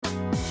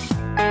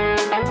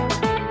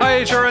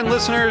HRN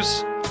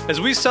listeners.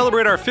 As we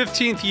celebrate our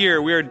 15th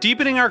year, we are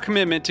deepening our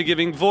commitment to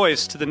giving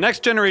voice to the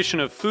next generation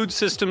of food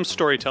systems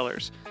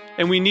storytellers,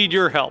 and we need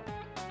your help.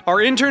 Our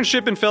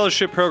internship and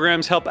fellowship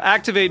programs help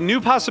activate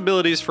new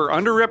possibilities for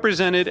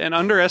underrepresented and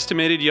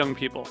underestimated young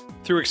people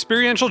through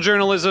experiential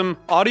journalism,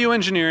 audio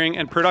engineering,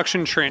 and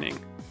production training.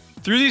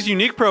 Through these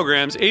unique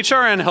programs,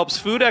 HRN helps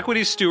food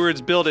equity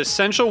stewards build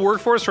essential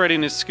workforce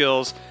readiness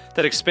skills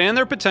that expand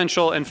their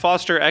potential and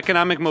foster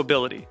economic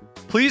mobility.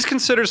 Please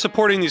consider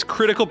supporting these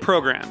critical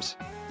programs.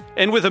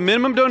 And with a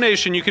minimum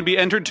donation, you can be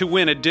entered to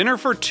win a dinner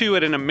for two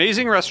at an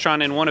amazing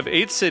restaurant in one of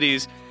 8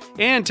 cities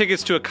and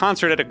tickets to a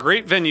concert at a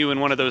great venue in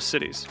one of those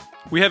cities.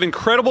 We have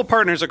incredible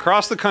partners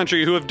across the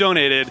country who have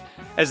donated,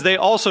 as they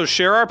also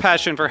share our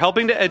passion for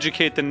helping to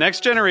educate the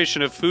next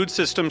generation of food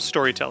systems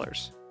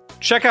storytellers.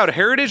 Check out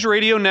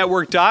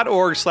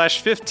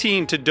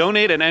heritageradionetwork.org/15 to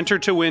donate and enter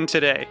to win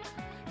today.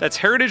 That's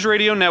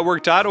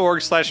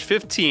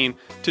heritageradionetwork.org/15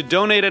 to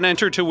donate and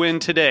enter to win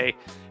today.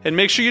 And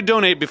make sure you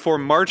donate before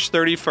March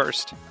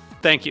 31st.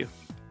 Thank you.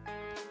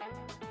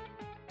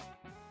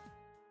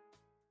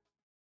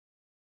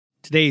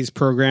 Today's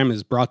program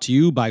is brought to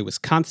you by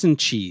Wisconsin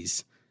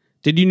Cheese.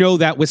 Did you know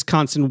that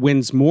Wisconsin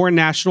wins more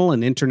national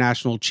and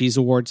international cheese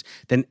awards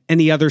than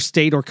any other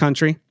state or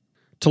country?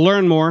 To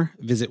learn more,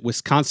 visit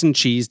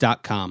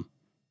wisconsincheese.com.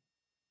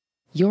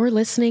 You're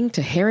listening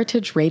to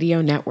Heritage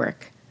Radio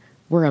Network.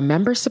 We're a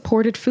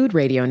member-supported food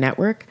radio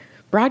network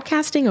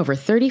broadcasting over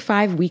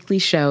 35 weekly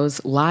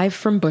shows live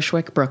from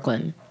Bushwick,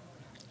 Brooklyn.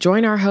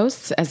 Join our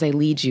hosts as they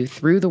lead you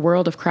through the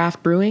world of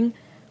craft brewing,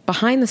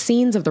 behind the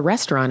scenes of the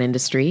restaurant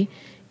industry,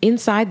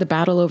 inside the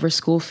battle over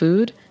school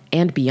food,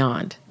 and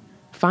beyond.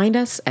 Find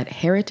us at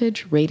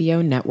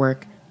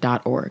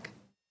heritageradionetwork.org.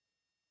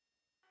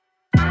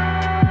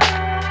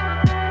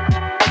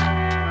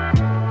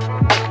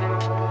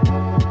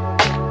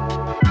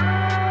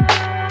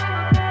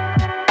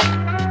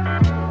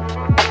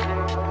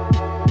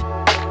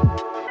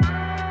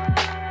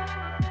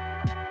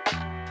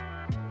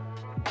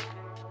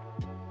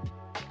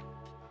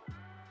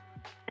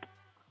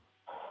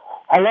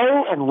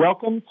 Hello and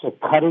welcome to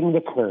Cutting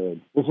the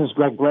Curd. This is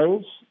Greg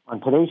Blaze.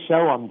 On today's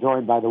show, I'm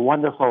joined by the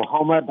wonderful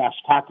Homa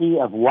Bashtaki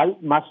of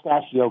White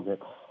Mustache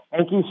Yogurt.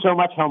 Thank you so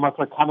much, Homa,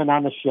 for coming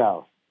on the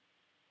show.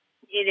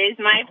 It is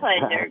my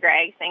pleasure,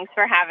 Greg. Thanks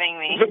for having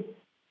me.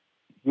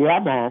 Yeah,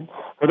 man.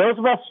 For those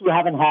of us who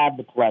haven't had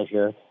the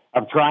pleasure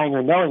of trying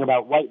or knowing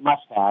about White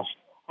Mustache,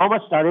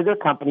 Homa started her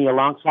company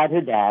alongside her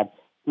dad,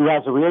 who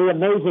has a really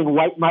amazing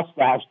white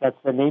mustache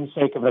that's the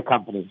namesake of the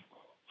company.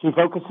 She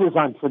focuses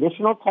on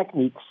traditional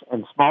techniques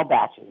and small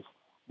batches,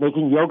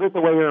 making yogurt the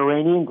way her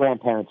Iranian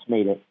grandparents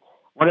made it.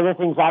 One of the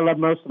things I love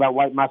most about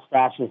White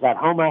Mustache is that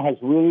Homa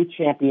has really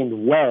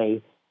championed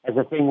Whey as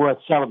a thing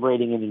worth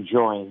celebrating and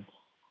enjoying.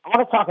 I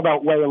want to talk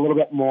about Whey a little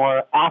bit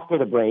more after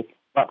the break,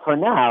 but for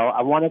now,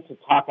 I wanted to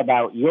talk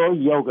about your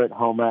yogurt,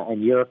 Homa,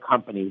 and your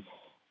company.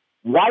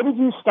 Why did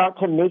you start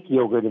to make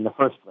yogurt in the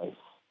first place?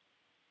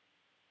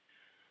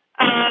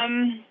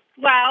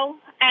 Well,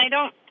 I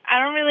don't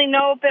really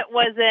know if it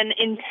was an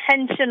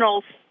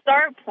intentional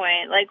start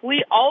point. Like,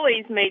 we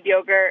always made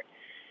yogurt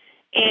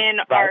in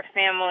our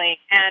family,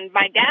 and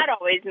my dad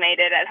always made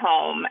it at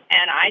home.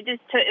 And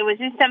it was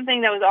just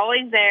something that was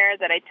always there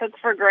that I took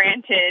for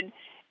granted.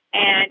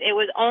 And it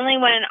was only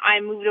when I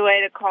moved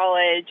away to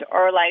college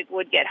or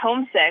would get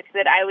homesick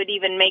that I would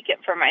even make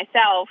it for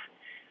myself.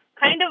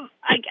 And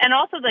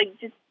also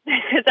just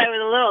because I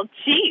was a little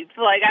cheap.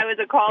 I was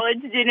a college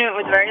student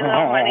with very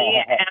little money,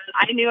 and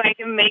I knew I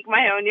could make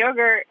my own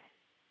yogurt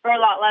for a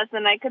lot less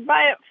than I could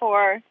buy it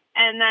for.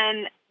 And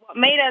then what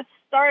made us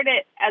start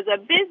it as a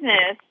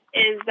business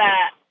is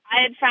that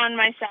I had found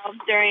myself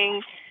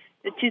during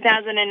the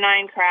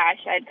 2009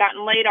 crash. I'd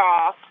gotten laid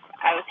off.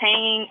 I was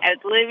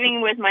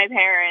living with my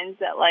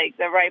parents at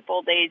the ripe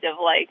old age of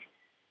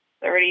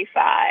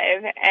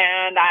 35.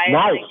 And I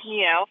would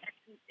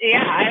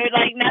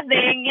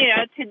nothing,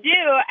 to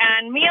do.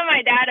 And me and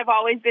my dad have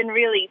always been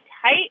really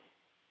tight,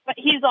 but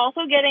he's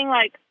also getting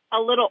a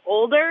little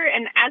older.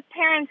 And as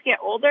parents get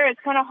older, it's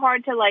kind of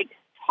hard to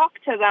talk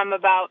to them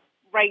about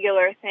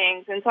regular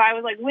things. And so I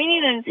was we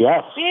need an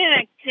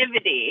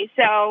activity.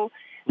 So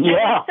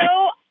I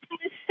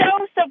was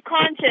so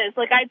subconscious.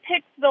 I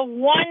picked the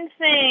one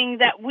thing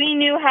that we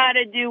knew how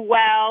to do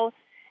well,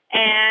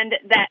 and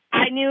that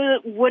I knew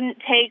it wouldn't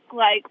take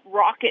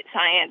rocket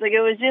science. It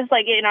was just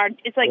in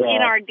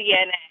our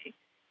DNA.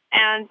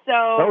 And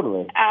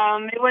so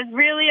it was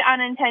really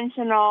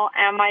unintentional.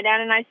 And my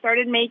dad and I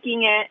started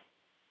making it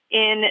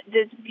in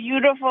this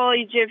beautiful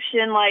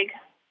Egyptian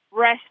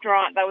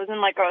restaurant that was in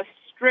a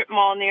strip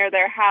mall near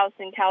their house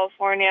in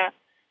California.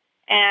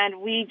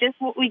 And we just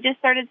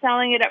started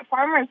selling it at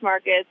farmers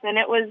markets, and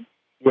it was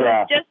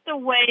just a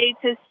way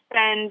to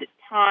spend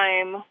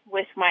time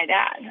with my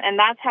dad, and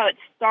that's how it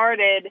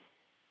started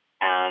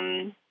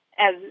as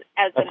an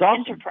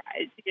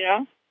enterprise,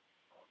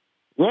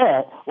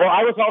 Yeah. Well,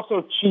 I was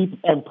also cheap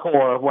and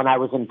poor when I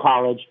was in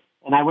college,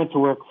 and I went to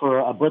work for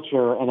a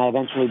butcher, and I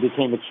eventually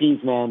became a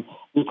cheese man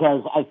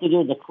because I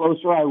figured the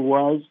closer I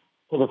was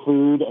to the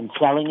food and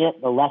selling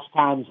it, the less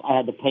times I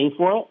had to pay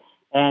for it.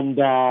 And,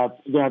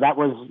 that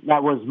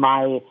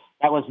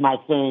was my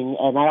thing.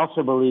 And I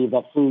also believe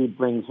that food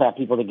brings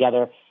people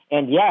together.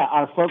 And yeah,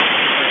 our folks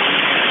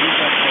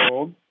are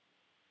old.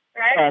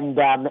 Right. And,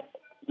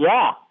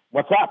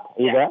 what's up?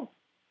 Are you there?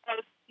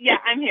 Yeah,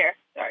 I'm here.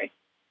 Sorry.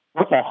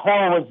 What the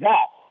hell was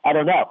that? I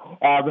don't know.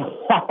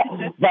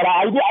 But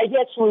I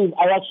actually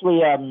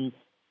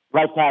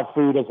like to have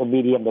food as a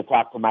medium to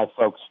talk to my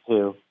folks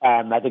too.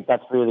 I think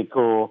that's really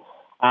cool.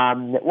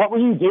 What were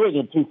you doing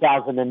in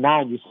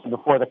 2009? You said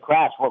before the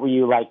crash. What were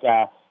you like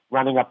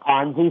running a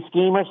Ponzi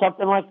scheme or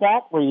something like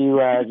that? Were you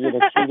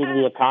cheating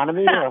the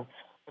economy or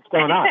what's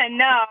going on?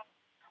 No,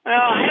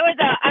 I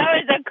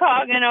was a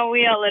cog in a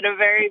wheel at a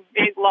very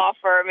big law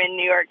firm in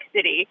New York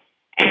City,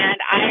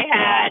 and I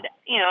had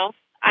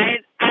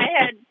I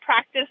had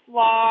practiced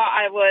law.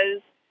 I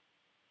was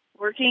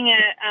working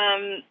at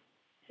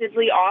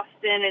Sidley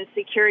Austin in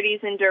securities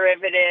and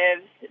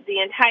derivatives. The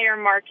entire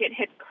market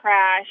had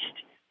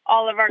crashed.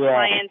 All of our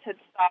clients had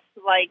stopped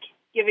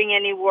giving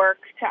any work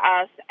to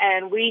us,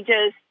 and we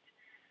just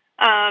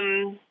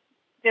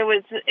it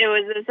was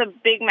a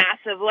big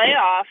massive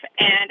layoff.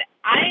 And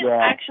I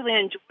actually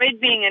enjoyed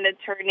being an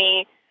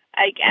attorney.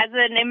 Like, as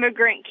an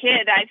immigrant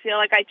kid, I feel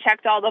like I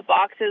checked all the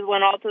boxes,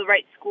 went all to the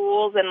right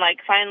schools, and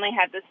finally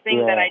had this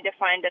thing that I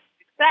defined as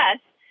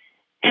success.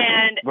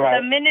 And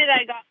the minute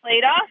I got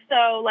laid off,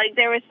 though,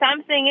 there was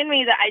something in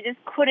me that I just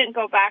couldn't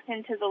go back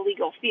into the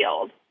legal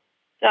field.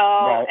 So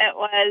it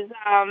was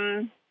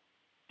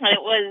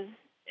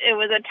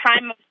a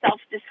time of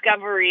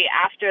self-discovery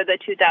after the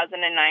 2009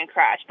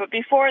 crash. But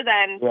before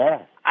then,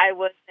 I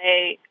was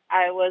a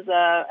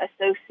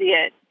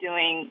associate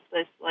doing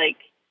this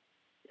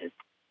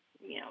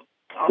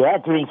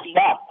doing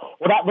stuff.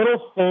 Well, that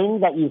little thing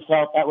that you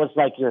felt, that was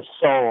like your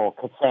soul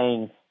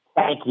saying,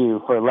 thank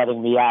you for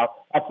letting me out.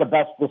 That's the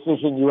best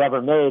decision you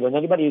ever made. And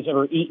anybody who's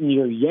ever eaten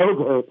your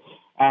yogurt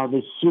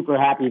is super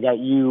happy that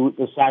you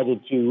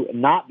decided to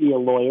not be a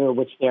lawyer,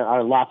 which there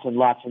are lots and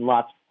lots and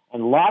lots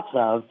and lots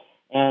of,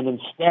 and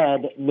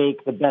instead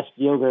make the best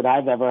yogurt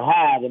I've ever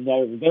had. And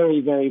there are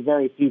very, very,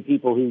 very few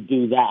people who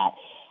do that.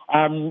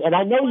 And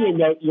I know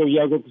your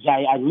yogurt because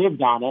I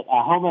lived on it.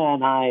 Homa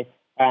and I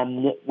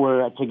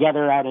were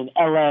together out in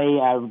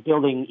L.A.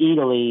 Building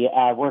Italy,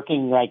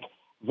 working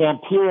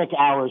vampiric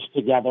hours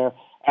together,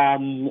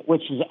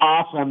 which is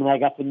awesome. And I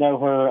got to know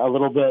her a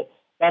little bit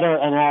better.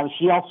 And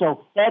she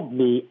also fed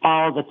me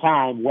all the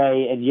time,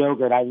 whey and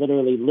yogurt. I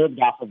literally lived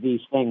off of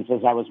these things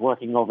as I was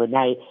working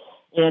overnight.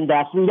 And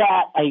through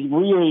that, I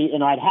really,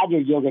 I'd had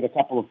your yogurt a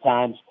couple of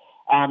times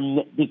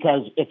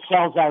because it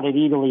sells out in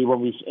Italy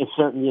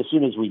certainly as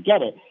soon as we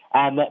get it.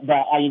 But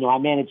I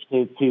managed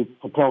to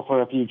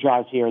pilfer a few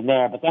jars here and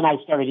there. But then I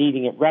started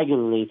eating it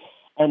regularly,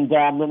 and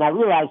then I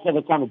realized that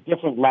it's on a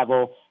different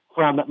level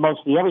from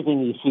mostly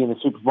everything you see in the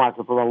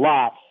supermarket for a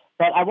lot.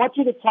 But I want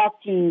you to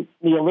talk to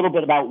me a little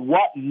bit about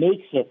what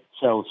makes it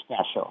so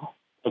special.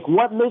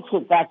 What makes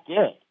it that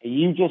good? Are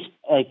you just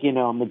a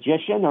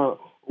magician, or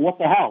what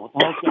the hell? What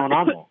the hell's going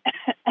on there?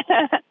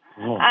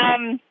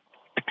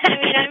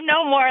 I'm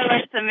no more or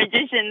less a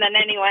magician than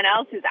anyone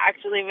else who's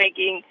actually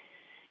making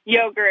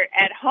yogurt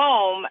at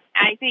home.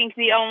 I think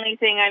the only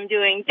thing I'm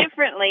doing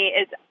differently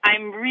is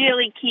I'm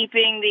really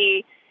keeping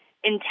the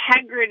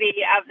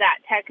integrity of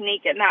that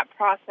technique and that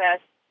process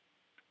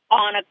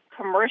on a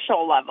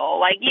commercial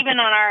level. Even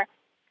on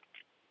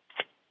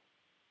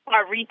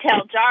our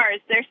retail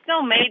jars, they're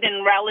still made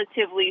in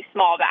relatively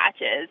small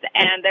batches,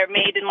 and they're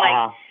made in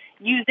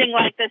using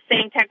the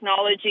same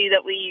technology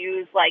that we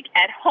use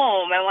at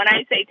home. And when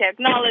I say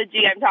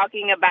technology, I'm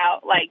talking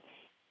about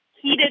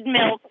heated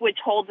milk, which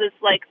holds its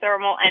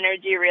thermal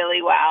energy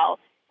really well,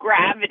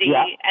 gravity,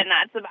 and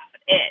that's about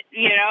it.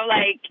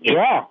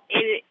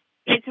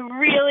 It's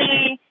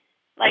really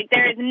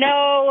there is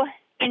no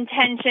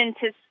intention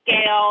to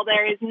scale.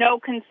 There is no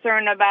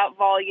concern about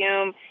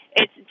volume.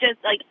 It's just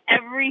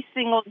every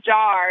single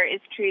jar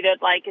is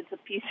treated like it's a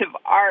piece of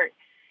art.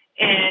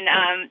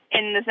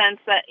 In the sense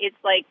that it's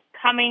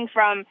coming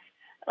from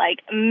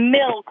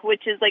milk,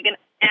 which is an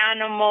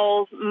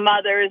animal's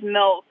mother's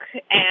milk,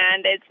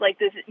 and it's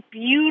this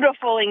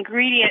beautiful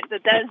ingredient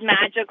that does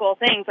magical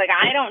things.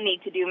 I don't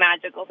need to do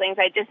magical things.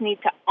 I just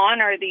need to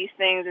honor these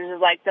things. This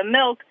is the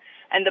milk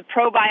and the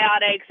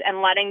probiotics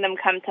and letting them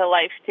come to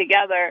life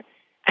together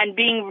and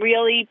being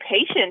really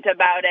patient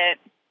about it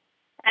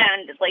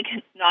and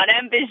not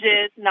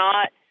ambitious,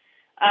 not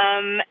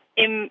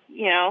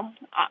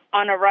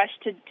on a rush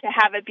to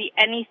have it be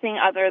anything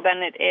other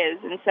than it is.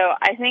 And so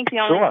I think the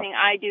only thing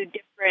I do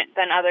different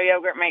than other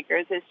yogurt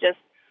makers is just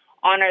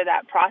honor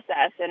that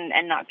process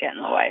and not get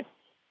in the way.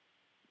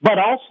 But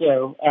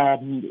also,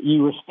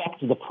 you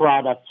respect the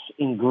product's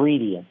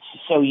ingredients.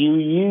 So you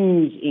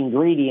use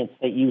ingredients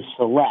that you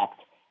select.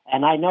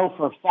 And I know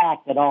for a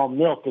fact that all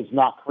milk is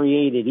not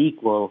created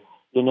equal,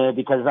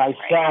 because I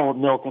sell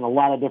milk in a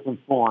lot of different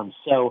forms.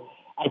 So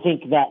I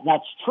think that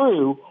that's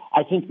true.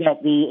 I think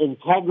that the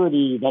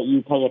integrity that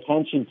you pay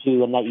attention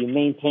to and that you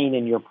maintain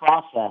in your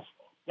process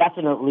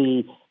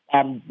definitely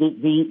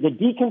the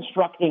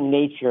deconstructing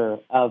nature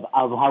of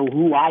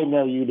who I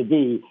know you to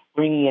be,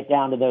 bringing it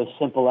down to those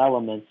simple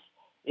elements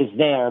is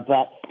there,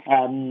 but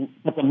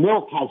the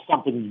milk has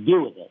something to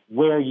do with it,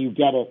 where you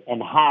get it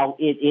and how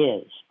it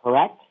is,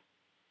 correct?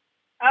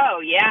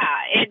 Oh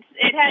yeah, it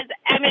has.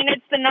 I mean,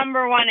 it's the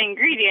number one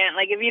ingredient.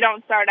 Like, if you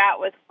don't start out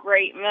with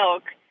great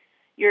milk,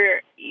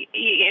 you're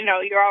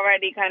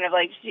already kind of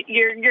like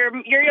your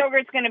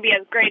yogurt's going to be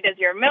as great as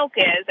your milk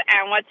is.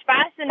 And what's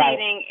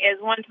fascinating is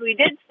once we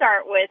did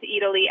start with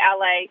Italy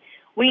LA,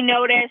 we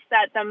noticed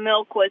that the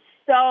milk was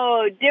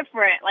so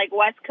different, like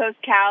West Coast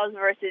cows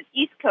versus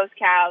East Coast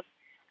cows.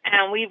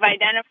 And we've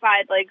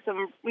identified like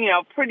some,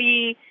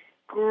 pretty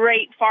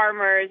great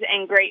farmers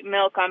and great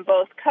milk on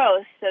both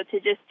coasts. So to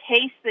just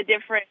taste the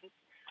difference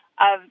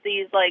of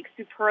these like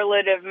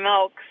superlative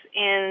milks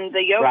in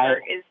the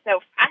yogurt is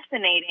so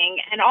fascinating.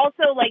 And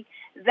also like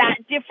that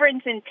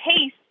difference in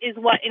taste is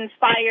what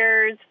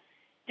inspires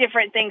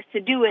different things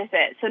to do with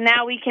it. So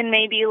now we can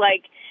maybe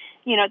like,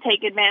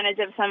 take advantage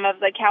of some of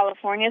the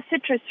California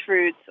citrus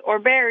fruits or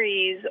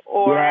berries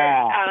or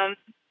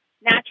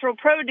natural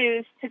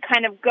produce to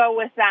kind of go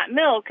with that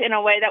milk in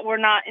a way that we're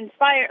not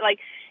inspired. Like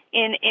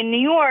in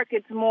New York,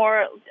 it's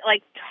more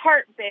like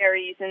tart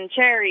berries and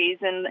cherries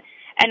and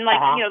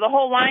like, the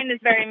whole line is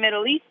very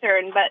Middle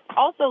Eastern, but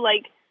also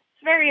like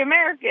it's very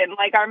American.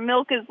 Like our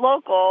milk is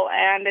local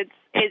and it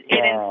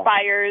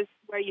inspires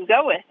where you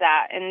go with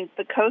that. And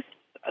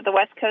the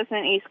West Coast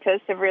and East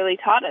Coast have really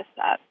taught us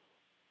that.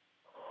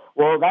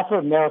 Well, that's what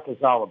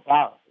America's all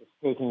about.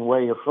 Taking where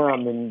you're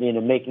from and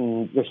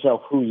making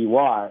yourself who you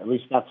are. At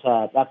least that's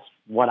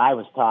what I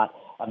was taught.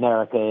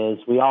 America is.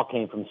 We all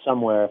came from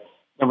somewhere,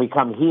 and we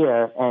come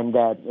here and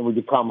we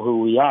become who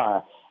we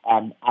are.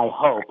 I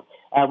hope.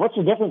 What's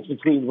the difference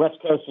between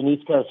West Coast and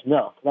East Coast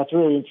milk? That's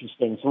really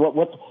interesting. So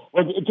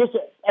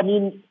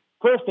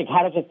first thing,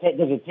 how does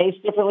it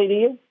taste differently to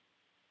you?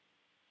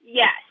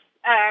 Yes.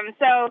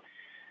 So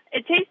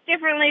it tastes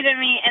differently to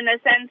me in the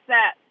sense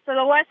that. So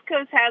the West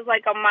Coast has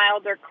like a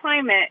milder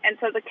climate, and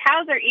so the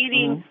cows are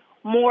eating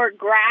more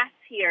grass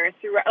here,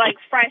 like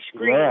fresh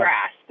green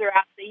grass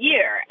throughout the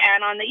year.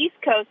 And on the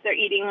East Coast, they're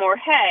eating more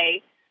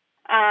hay.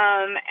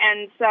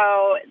 And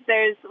so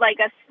there's like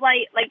a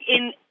slight, like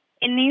in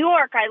New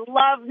York, I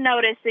love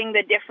noticing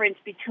the difference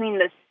between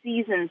the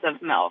seasons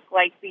of milk.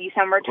 Like the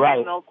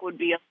summertime milk would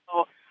be a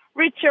little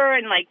richer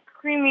and like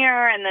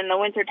creamier, and then the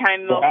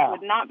wintertime milk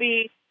would not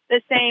be the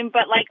same,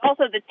 but like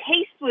also the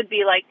taste would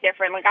be like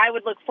different. Like I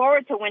would look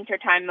forward to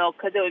wintertime milk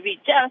because it would be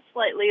just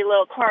slightly a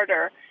little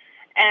tartar.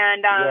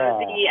 And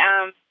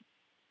the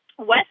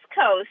West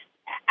Coast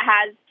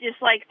has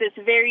just like this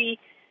very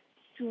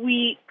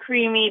sweet,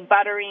 creamy,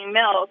 buttery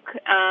milk.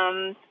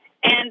 And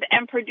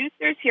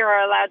producers here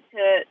are allowed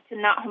to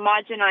not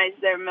homogenize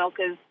their milk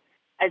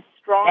as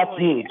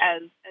strongly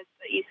as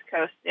the East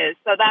Coast is.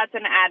 So that's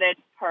an added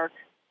perk.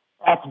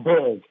 That's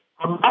big.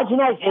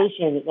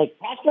 Homogenization, like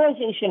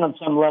pasteurization on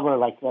some level,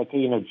 like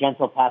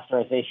gentle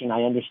pasteurization,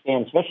 I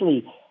understand,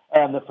 especially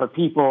for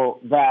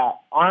people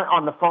that aren't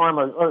on the farm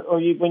or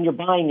when you're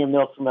buying your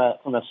milk from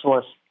a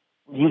source,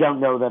 you don't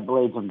know the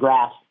blades of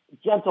grass.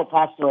 Gentle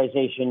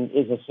pasteurization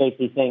is a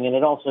safety thing, and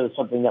it also is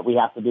something that we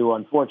have to do,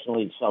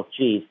 unfortunately, to sell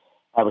cheese,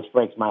 which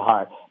breaks my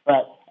heart.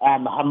 But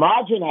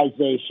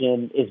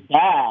homogenization is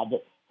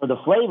bad for the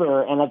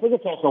flavor, and I think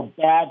it's also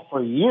bad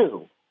for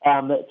you.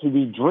 To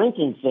be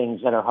drinking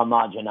things that are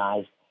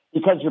homogenized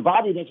because your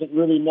body doesn't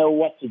really know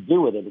what to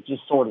do with it. It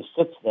just sort of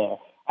sits there.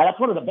 And that's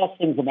one of the best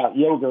things about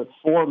yogurt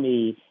for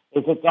me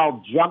is it's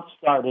all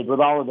jump-started with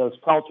all of those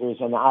cultures,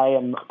 and I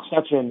am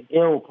such an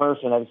ill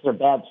person. I have a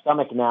bad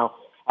stomach now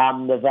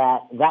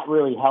that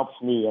really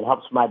helps me. It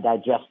helps my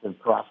digestive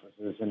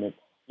processes, and it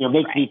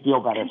makes me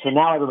feel better. So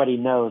now everybody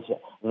knows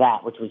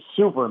that, which was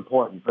super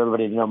important for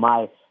everybody to know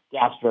my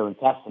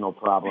gastrointestinal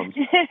problems.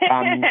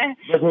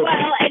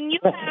 Well, and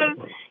you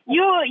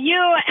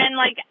and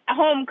like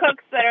home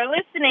cooks that are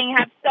listening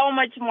have so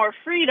much more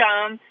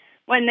freedom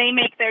when they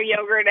make their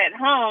yogurt at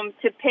home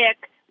to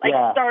pick,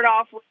 start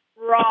off with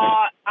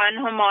raw,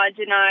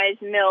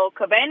 unhomogenized milk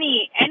of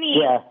any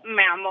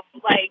mammal,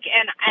 like,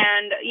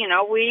 and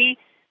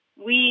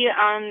we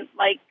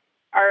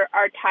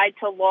are tied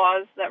to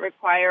laws that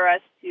require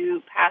us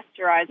to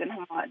pasteurize and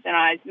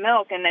homogenize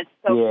milk, and it's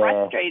so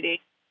frustrating.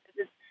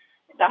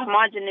 The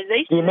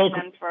homogenization is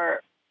done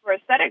for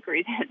aesthetic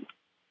reasons.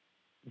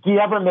 Do you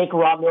ever make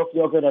raw milk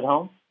yogurt at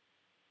home?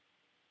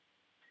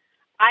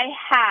 I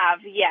have,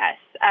 yes.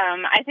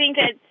 I think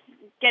it's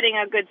getting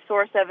a good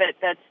source of it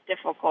that's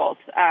difficult.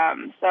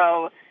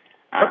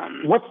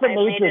 What's the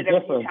major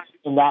difference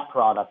in that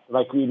product?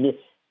 Like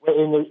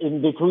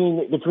in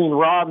between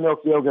raw milk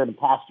yogurt and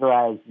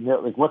pasteurized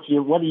milk, like what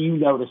do you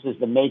notice as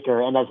the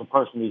maker and as a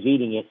person who's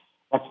eating it?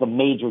 That's the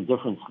major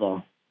difference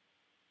there.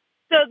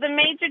 So the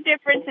major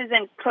difference is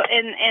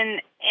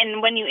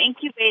in when you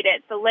incubate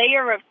it, the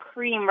layer of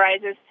cream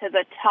rises to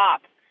the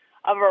top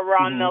of a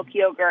raw milk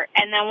yogurt,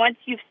 and then once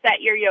you've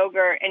set your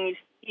yogurt and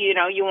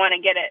you want to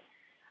get it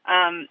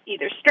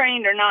either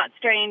strained or not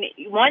strained.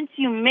 Once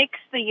you mix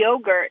the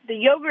yogurt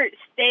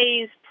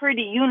stays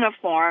pretty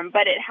uniform,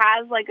 but it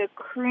has like a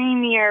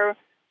creamier,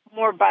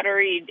 more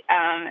buttery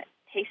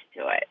taste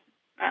to it.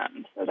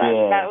 So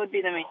that would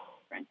be the main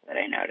difference that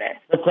I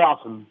noticed. That's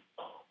awesome.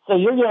 So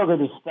your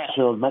yogurt is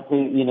special, but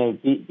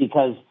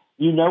because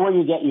you know where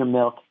you get your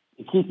milk,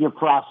 you keep your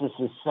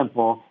processes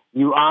simple,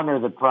 you honor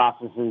the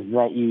processes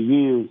that you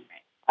use,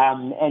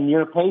 and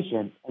you're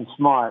patient and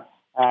smart,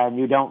 and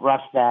you don't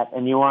rush that,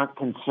 and you aren't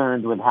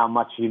concerned with how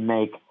much you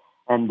make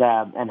and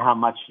how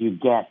much you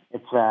get.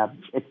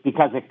 It's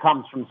because it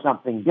comes from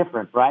something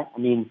different, right? I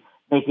mean,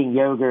 making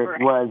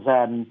yogurt was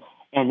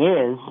and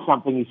is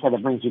something you said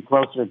that brings you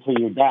closer to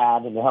your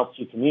dad, and it helps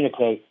you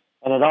communicate,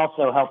 and it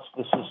also helps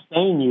to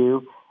sustain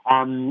you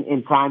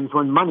in times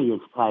when money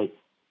is tight.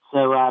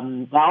 So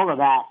all of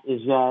that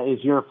is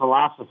your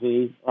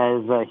philosophy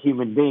as a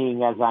human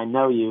being, as I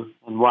know you,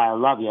 and why I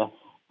love you.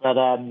 But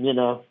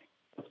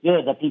it's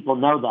good that people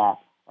know that,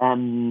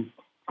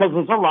 because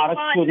there's a lot of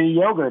shitty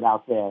yogurt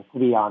out there, to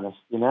be honest.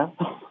 Right,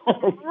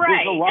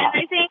 and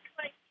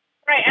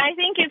I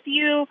think if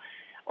you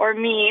or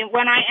me,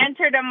 when I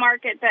entered a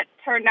market that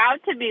turned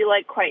out to be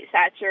like quite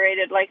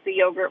saturated, like the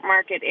yogurt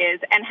market is,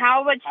 and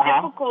how much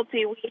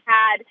difficulty we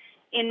had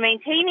in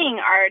maintaining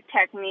our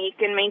technique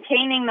and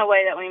maintaining the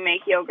way that we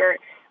make yogurt,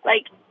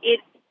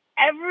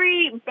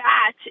 every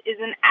batch is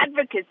an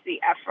advocacy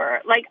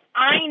effort. Like,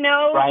 I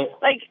know,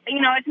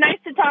 it's nice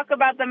to talk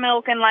about the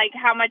milk and, like,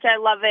 how much I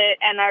love it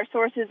and our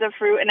sources of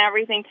fruit and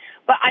everything.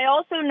 But I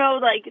also know,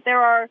 like,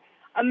 there are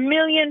a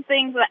million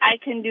things that I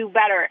can do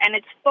better. And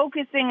it's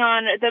focusing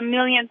on the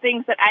million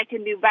things that I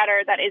can do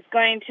better that is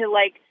going to,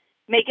 like,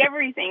 make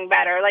everything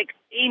better.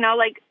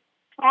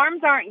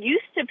 Farms aren't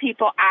used to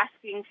people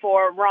asking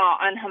for raw,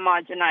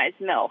 unhomogenized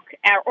milk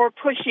or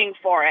pushing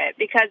for it,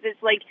 because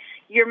it's like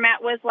you're met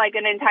with like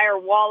an entire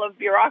wall of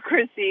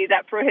bureaucracy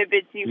that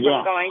prohibits you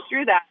from going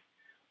through that.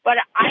 But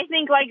I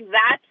think like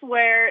that's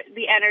where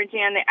the energy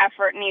and the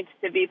effort needs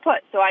to be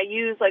put. So I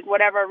use like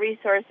whatever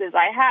resources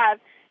I have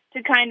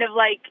to kind of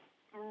like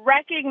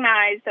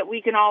recognize that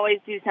we can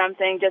always do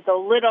something just a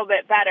little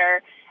bit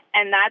better.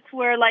 And that's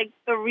where like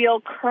the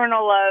real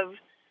kernel of,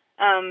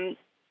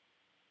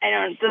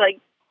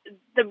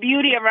 the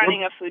beauty of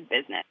running a food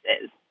business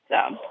is. So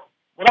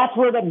well, that's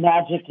where the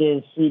magic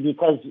is, see,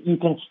 because you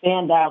can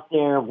stand out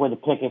there with a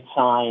picket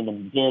sign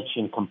and bitch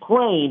and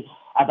complain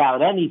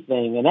about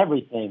anything and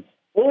everything,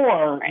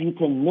 or you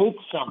can make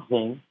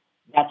something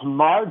that's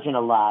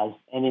marginalized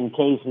and in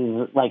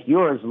cases like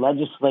yours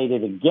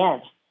legislated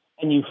against,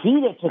 and you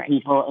feed it to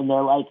people and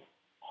they're like,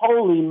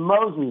 holy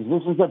Moses,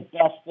 this is the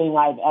best thing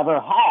I've ever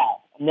had.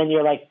 And then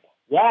you're like,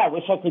 yeah, I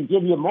wish I could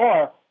give you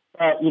more,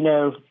 but,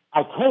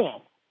 I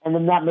can't. And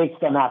then that makes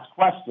them ask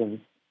questions,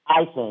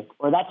 I think.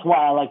 Or that's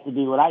why I like to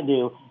do what I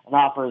do and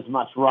offer as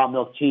much raw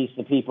milk cheese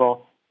to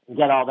people and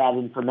get all that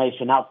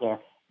information out there.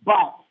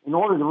 But in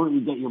order to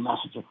really get your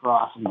message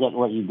across and get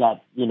what you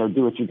got,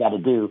 do what you got to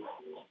do,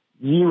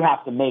 you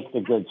have to make the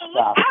good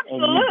stuff.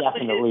 Absolutely. And you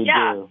definitely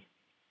do.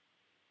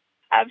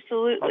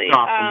 Absolutely. That's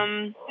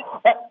awesome.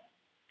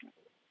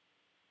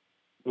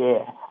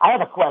 I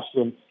have a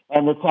question,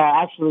 and it's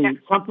actually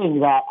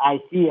something that I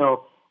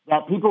feel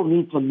that people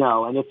need to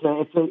know, and it's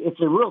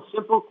a real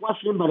simple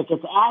question, but it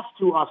gets asked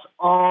to us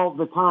all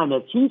the time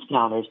at cheese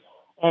counters,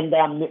 and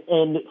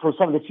for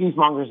some of the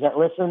cheesemongers that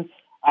listen,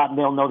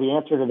 they'll know the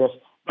answer to this.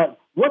 But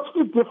what's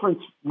the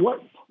difference?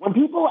 When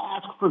people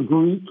ask for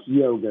Greek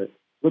yogurt,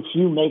 which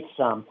you make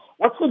some,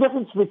 what's the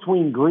difference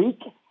between Greek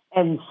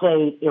and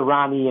say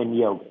Iranian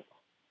yogurt?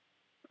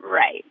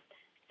 Right.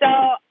 So,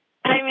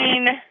 I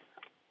mean,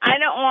 I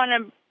don't want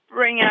to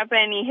bring up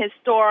any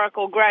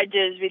historical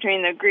grudges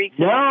between the Greeks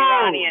and the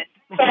Iranians.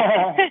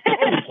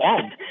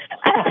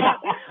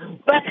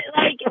 But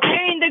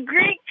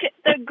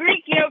the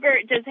Greek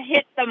yogurt just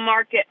hit the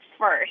market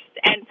first,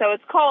 and so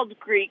it's called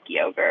Greek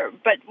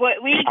yogurt. But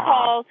what we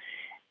call,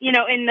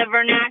 in the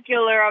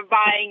vernacular of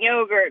buying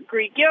yogurt,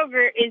 Greek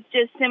yogurt is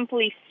just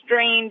simply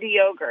strained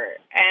yogurt,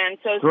 and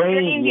so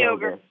strained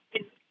yogurt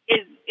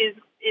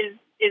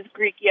is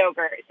Greek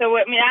yogurt. So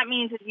that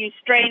means that you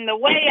strain the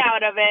whey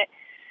out of it,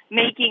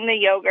 making the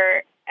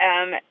yogurt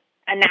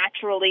a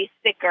naturally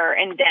thicker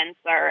and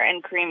denser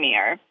and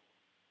creamier.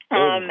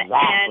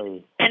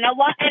 Exactly. And a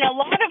lot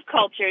of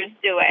cultures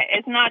do it.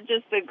 It's not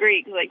just the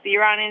Greeks. Like the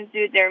Iranians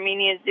do it, the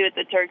Armenians do it,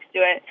 the Turks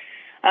do it,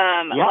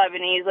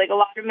 Lebanese, like a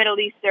lot of Middle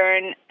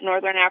Eastern,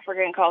 Northern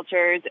African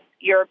cultures,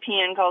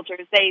 European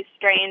cultures, they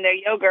strain their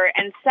yogurt.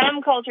 And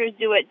some cultures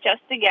do it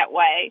just to get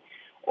whey,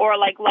 or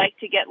like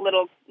to get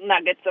little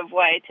nuggets of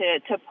whey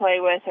to play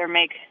with or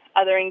make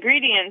other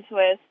ingredients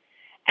with.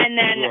 And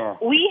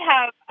then we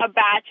have a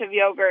batch of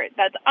yogurt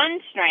that's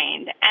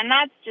unstrained, and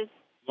that's just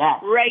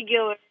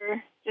regular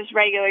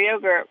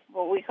yogurt.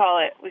 Well, we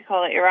call it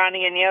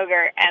Iranian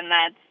yogurt, and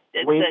that's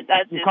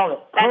call it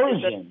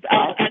Persian.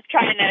 That's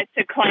trying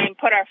to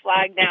put our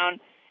flag down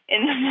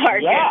in the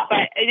market. Yeah.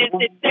 But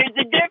there's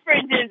the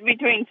differences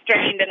between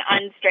strained and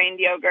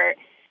unstrained yogurt.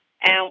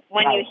 And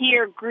when you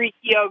hear Greek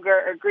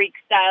yogurt or Greek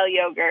style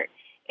yogurt,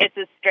 it's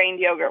a strained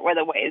yogurt where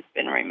the whey has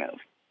been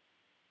removed.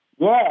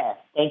 Yeah,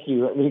 thank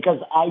you. Because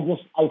I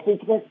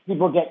think that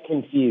people get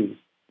confused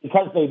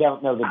because they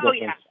don't know the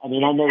difference. Yeah. I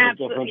mean, I know the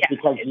difference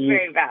because it's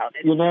very valid.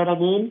 you know what I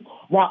mean?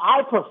 Now,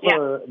 I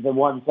prefer the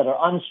ones that are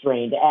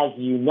unstrained, as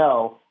you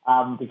know,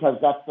 because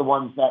that's the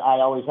ones that I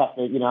always have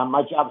to,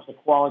 my job is to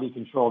quality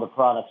control the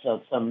product.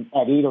 So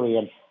at Italy,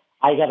 and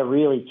I got to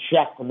really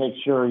check to make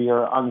sure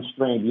your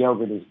unstrained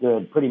yogurt is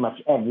good pretty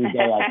much every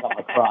day I come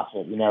across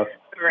it,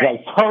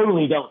 Right. I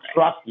totally don't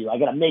trust you. I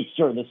got to make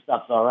sure this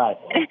stuff's all right.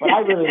 But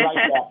I really like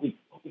that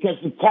because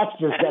the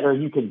texture's better,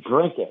 you can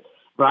drink it,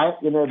 right?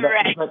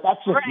 But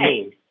that's just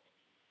me.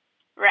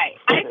 Right.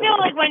 I feel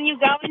like when you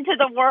go into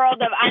the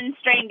world of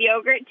unstrained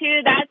yogurt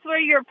too, that's where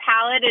your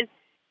palate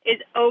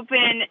is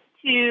open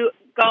to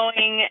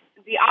going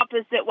the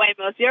opposite way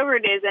most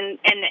yogurt is, and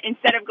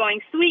instead of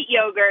going sweet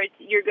yogurt,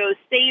 you go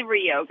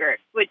savory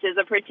yogurt, which is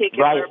a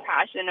particular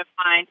passion of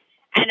mine.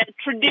 And a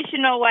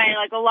traditional way,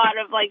 like a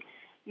lot of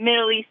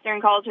Middle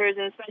Eastern cultures,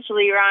 and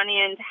especially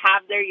Iranians,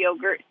 have their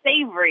yogurt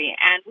savory.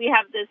 And we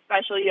have this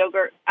special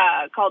yogurt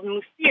called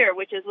musir,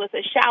 which is with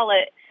a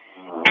shallot.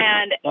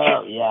 And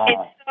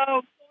it's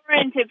so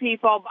foreign to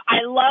people, but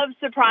I love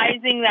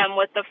surprising them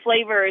with the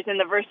flavors and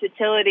the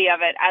versatility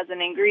of it as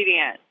an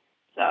ingredient.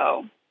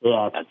 So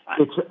that's fun.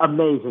 It's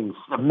amazing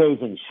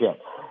shit.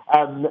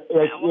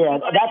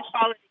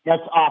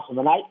 That's awesome.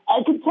 And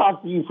I could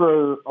talk to you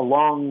for a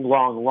long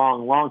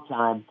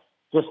time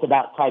just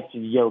about types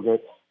of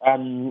yogurt.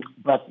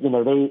 But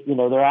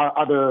there are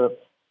other.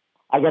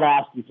 I got to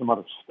ask you some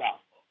other stuff.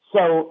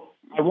 So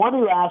I want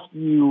to ask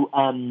you.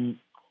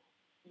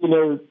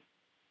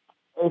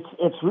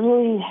 It's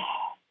really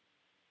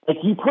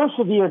you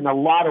persevered in a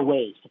lot of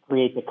ways to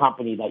create the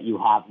company that you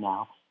have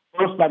now.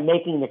 First, by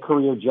making the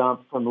career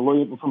jump from a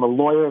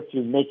lawyer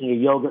to making a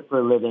yogurt for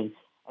a living,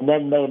 and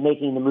then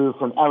making the move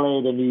from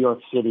LA to New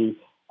York City.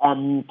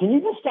 Can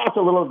you just talk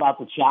a little about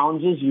the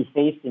challenges you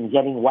faced in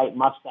getting White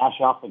Mustache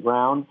off the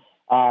ground?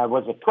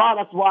 Was it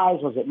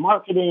product-wise? Was it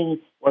marketing?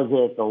 Was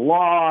it the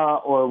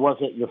law? Or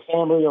was it your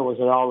family? Or was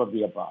it all of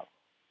the above?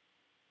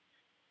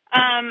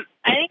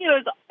 I think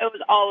it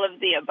was all of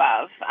the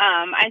above.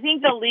 I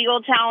think the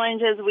legal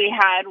challenges we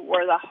had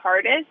were the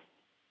hardest.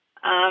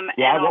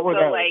 What were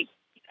those?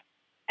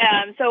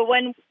 So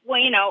when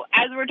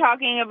as we're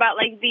talking about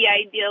the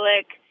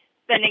idyllic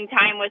spending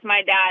time with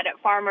my dad at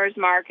farmer's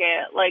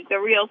market, the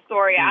real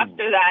story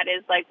after that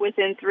is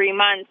within 3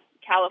 months,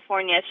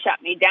 California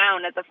shut me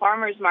down at the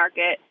farmer's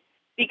market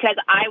because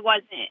I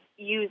wasn't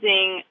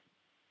using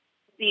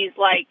these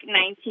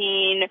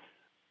 1940s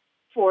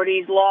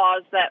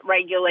laws that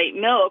regulate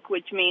milk,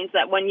 which means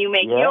that when you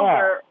make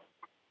yogurt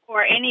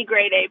or any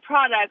grade A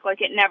product,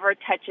 it never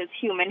touches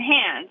human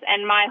hands.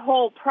 And my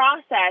whole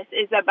process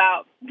is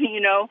about,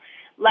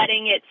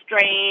 letting it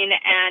strain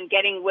and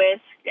getting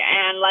whisked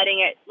and letting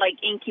it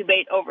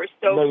incubate over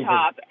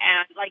stovetop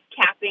and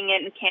capping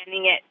it and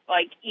canning it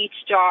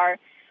each jar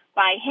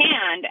by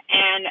hand.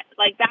 And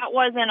that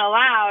wasn't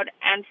allowed.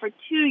 And for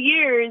 2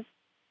 years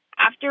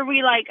after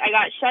I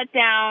got shut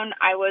down,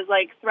 I was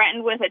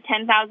threatened with a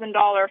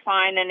 $10,000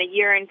 fine and a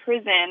year in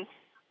prison.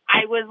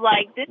 I was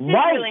this is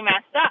really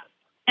messed up.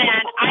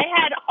 And I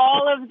had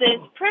all of this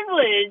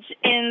privilege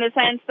in the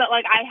sense that,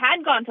 I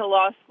had gone to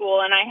law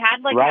school and I had,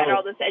 had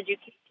all this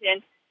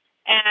education.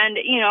 And,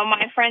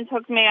 my friends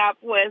hooked me up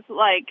with,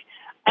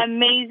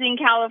 amazing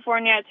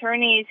California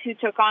attorneys who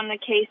took on the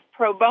case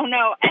pro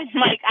bono. And,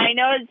 I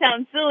know it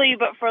sounds silly,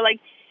 but for,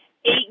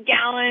 8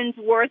 gallons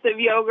worth of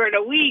yogurt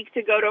a week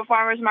to go to a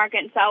farmer's market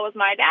and sell with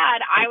my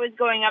dad, I was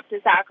going up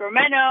to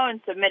Sacramento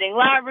and submitting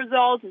lab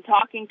results and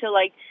talking to,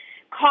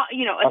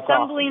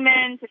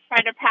 assemblymen to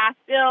try to pass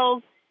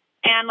bills.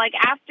 And,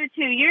 after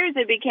 2 years,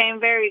 it became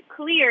very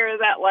clear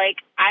that,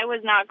 I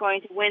was not going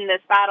to win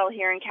this battle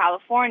here in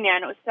California,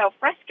 and it was so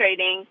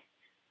frustrating.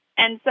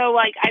 And so,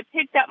 I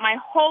picked up my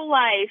whole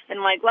life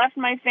and, left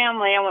my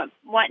family. I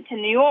went to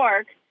New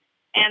York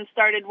and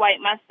started White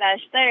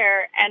Mustache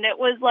there. And it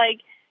was,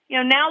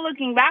 now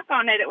looking back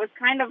on it, it was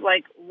kind of,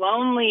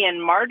 lonely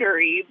and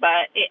martyry,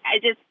 but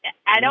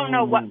I don't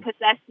know what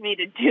possessed me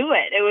to do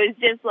it. It was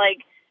just,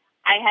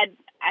 I had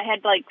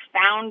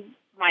found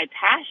my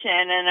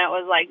passion, and it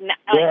was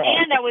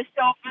and I was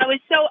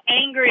so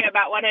angry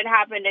about what had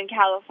happened in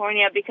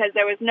California because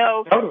there was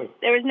no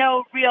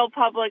real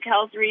public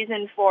health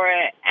reason for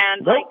it.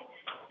 And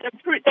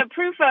the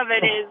proof of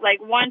it is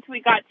once we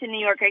got to New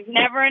York,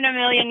 never in a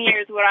million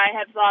years would I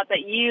have thought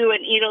that you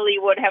and Italy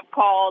would have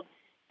called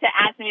to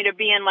ask me to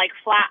be in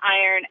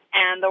Flatiron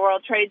and the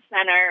World Trade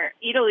Center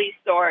Italy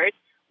stores,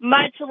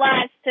 much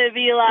less to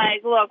be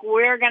look,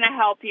 we're going to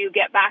help you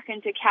get back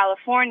into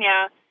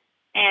California.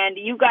 And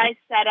you guys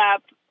set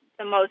up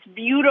the most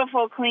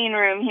beautiful clean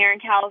room here in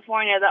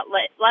California that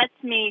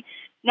lets me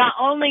not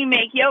only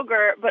make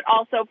yogurt, but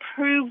also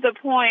prove the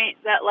point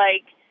that,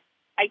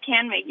 I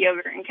can make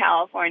yogurt in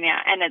California,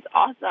 and it's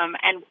awesome.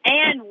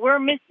 And we're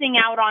missing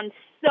out on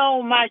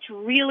so much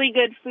really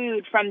good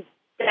food from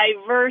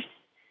diverse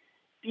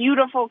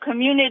beautiful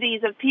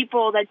communities of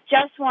people that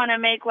just want to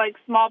make like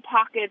small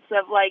pockets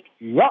of like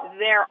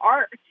their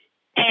art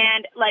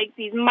and like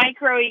these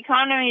micro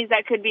economies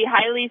that could be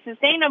highly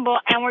sustainable,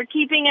 and we're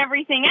keeping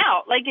everything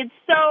out. Like it's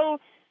so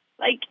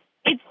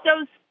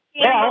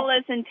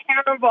scandalous and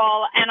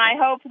terrible. And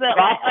I hope that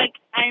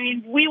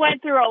we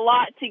went through a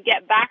lot to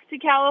get back to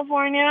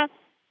California,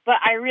 but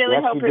I really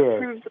hope it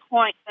proves the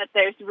point that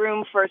there's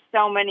room for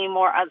so many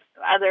more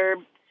other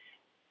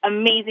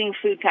amazing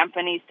food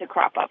companies to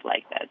crop up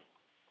like this.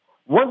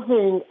 One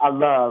thing I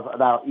love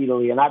about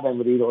Eataly, and I've been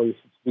with Eataly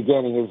since the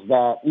beginning, is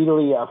that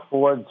Eataly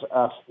affords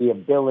us the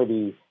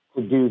ability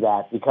to do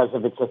that because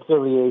of its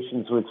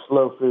affiliations with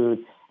slow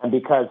food, and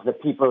because the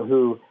people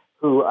who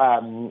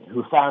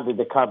founded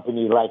the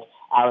company, like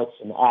Alex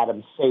and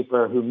Adam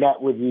Saper, who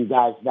met with you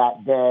guys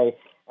that day,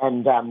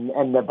 and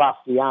the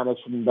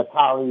Bastianics from the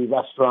Pali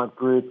Restaurant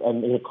Group,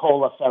 and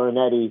Nicola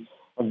Ferranetti,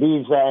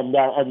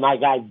 and my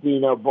guy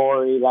Dino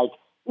Bori, like.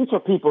 These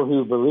are people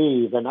who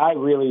believe, and I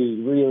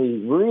really,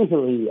 really,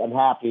 really am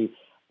happy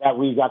that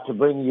we got to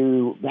bring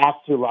you back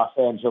to Los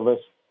Angeles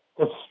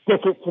to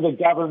stick it to the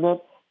government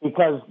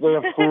because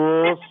they're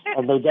fools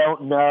and they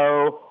don't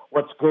know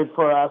what's good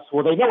for us.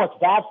 Well, they know what's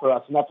bad for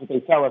us, and that's what they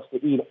tell us to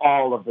eat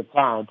all of the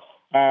time.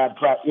 But,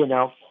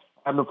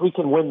 if we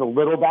can win the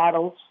little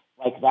battles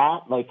like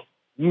that, like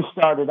you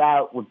started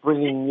out with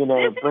bringing This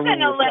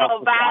isn't a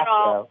little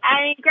battle.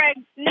 I mean, Greg,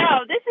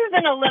 no, this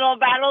isn't a little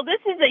battle.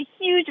 This is a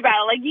huge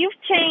battle. Like, you've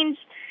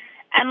changed,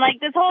 and, like,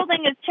 this whole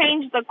thing has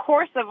changed the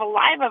course of a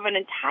life of an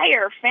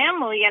entire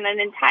family and an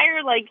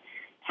entire, like,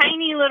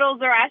 tiny little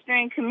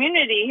Zoroastrian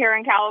community here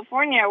in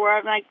California where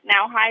I've, like,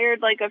 now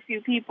hired, like, a few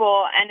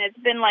people, and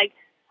it's been, like,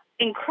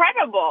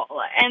 incredible.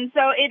 And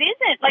so it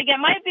isn't, like, it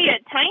might be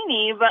a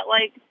tiny, but,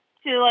 like,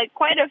 to, like,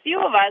 quite a few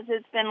of us,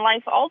 it's been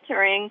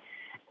life-altering.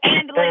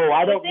 And, like,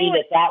 I don't mean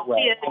it that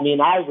way. I mean,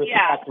 I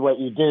respect what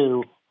you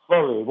do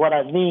fully. What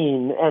I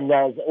mean,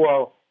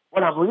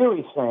 what I'm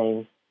really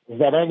saying is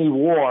that any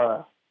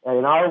war,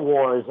 and our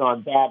war is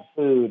on bad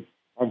food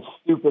and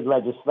stupid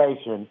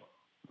legislation,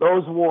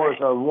 those wars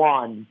are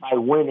won by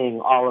winning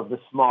all of the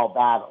small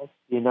battles.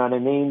 You know what I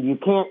mean? You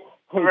can't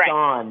take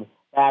on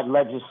bad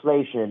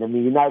legislation in the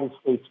United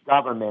States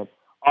government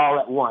all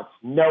at once.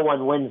 No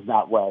one wins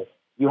that way.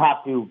 You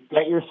have to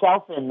get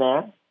yourself in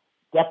there,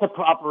 get the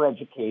proper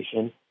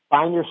education,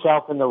 find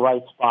yourself in the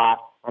right spot,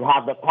 and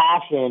have the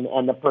passion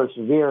and the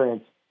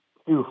perseverance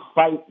to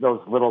fight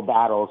those little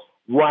battles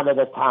one at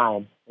a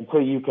time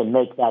until you can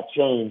make that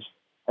change.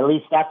 At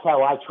least that's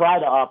how I try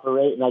to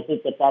operate, and I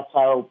think that that's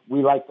how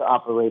we like to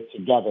operate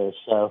together.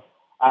 So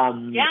I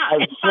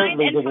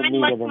certainly didn't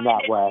mean it in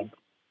that way.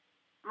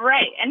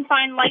 Right, and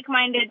find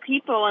like-minded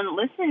people and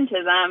listen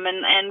to them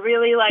and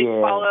really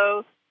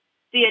follow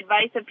the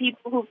advice of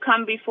people who've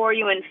come before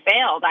you and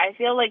failed. I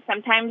feel like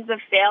sometimes the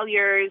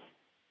failures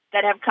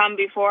that have come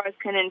before us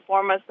can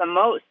inform us the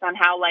most on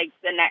how, like,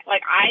 the next,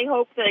 like, I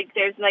hope that, like,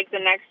 there's, like,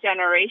 the next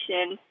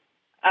generation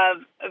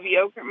of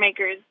yogurt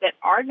makers that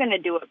are going to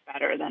do it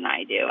better than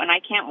I do, and I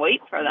can't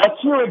wait for that.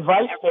 What's your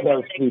advice to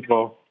those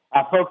people,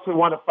 folks who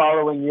want to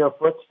follow in your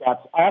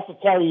footsteps? I have to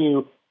tell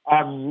you,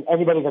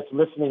 anybody that's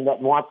listening that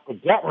wants to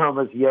get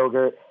Homer's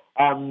yogurt,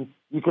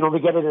 you can only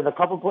get it in a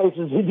couple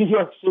places in New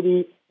York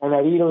City and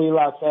at Eataly,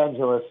 Los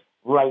Angeles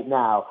right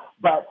now.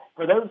 But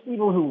for those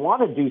people who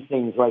want to do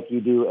things like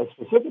you do,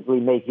 specifically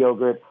make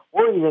yogurt,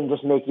 or even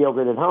just make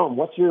yogurt at home,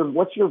 what's your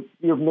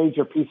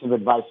major piece of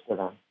advice to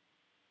them?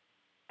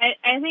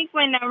 I think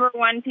my number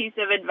one piece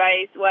of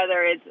advice,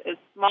 whether it's as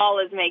small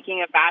as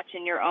making a batch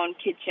in your own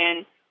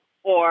kitchen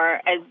or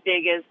as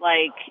big as,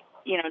 like,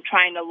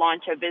 trying to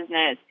launch a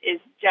business, is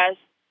just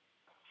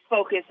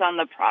focus on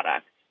the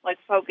product. Like,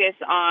 focus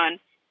on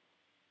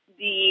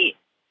the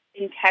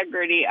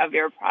integrity of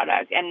your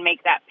product and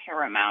make that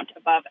paramount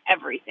above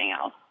everything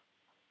else.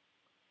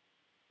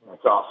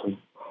 That's awesome.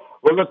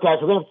 Well, look, guys,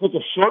 we're going to take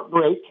a short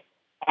break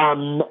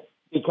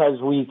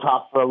because we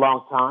talked for a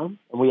long time,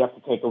 and we have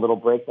to take a little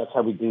break. That's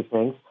how we do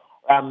things.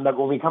 But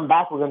when we come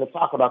back, we're going to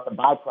talk about the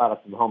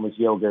byproduct of Homer's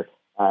yogurt,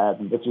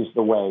 which is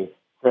the whey.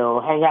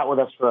 So hang out with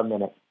us for a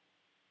minute.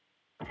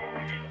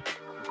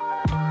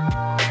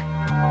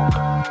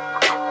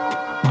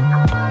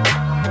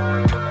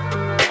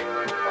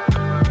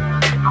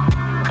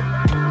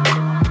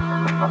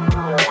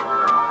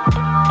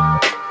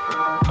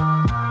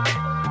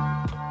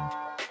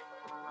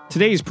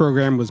 Today's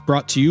program was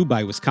brought to you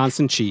by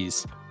Wisconsin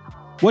Cheese.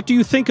 What do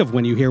you think of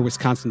when you hear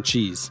Wisconsin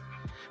cheese?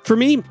 For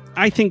me,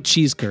 I think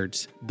cheese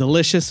curds.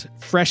 Delicious,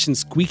 fresh and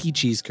squeaky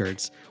cheese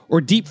curds. Or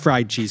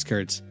deep-fried cheese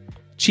curds.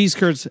 Cheese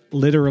curds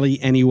literally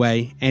any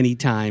way,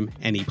 anytime,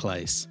 any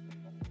place.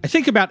 I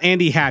think about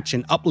Andy Hatch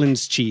and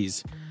Upland's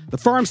Cheese, the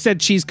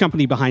farmstead cheese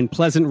company behind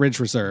Pleasant Ridge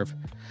Reserve.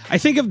 I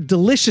think of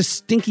delicious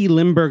stinky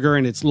Limburger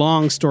and its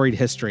long storied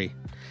history.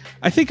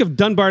 I think of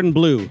Dunbarton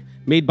Blue,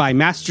 made by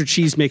master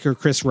cheesemaker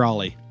Chris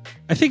Raleigh.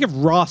 I think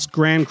of Ross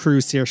Grand Cru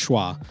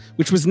Surchoix,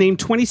 which was named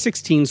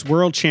 2016's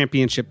World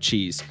Championship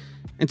cheese,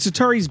 and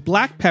Sartori's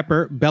Black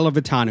Pepper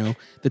Bellavitano,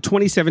 the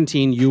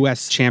 2017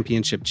 U.S.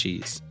 Championship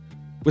cheese.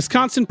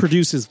 Wisconsin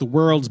produces the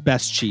world's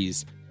best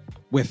cheese,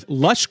 with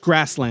lush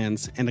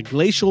grasslands and a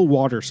glacial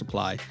water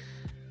supply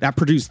that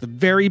produce the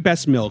very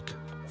best milk.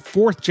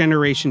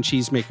 Fourth-generation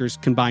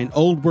cheesemakers combine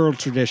old-world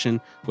tradition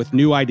with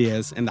new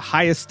ideas and the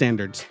highest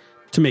standards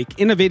to make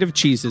innovative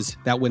cheeses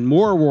that win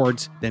more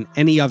awards than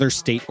any other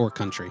state or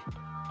country.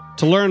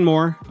 To learn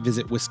more,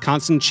 visit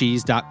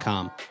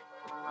wisconsincheese.com.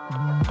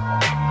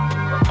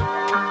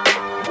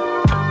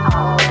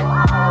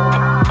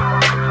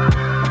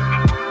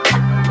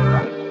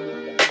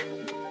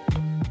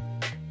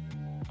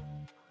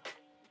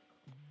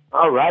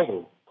 All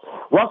righty.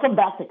 Welcome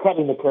back to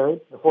Cutting the Curd.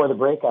 Before the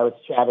break, I was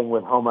chatting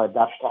with Homa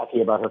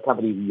Dashtaki about her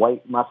company,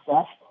 White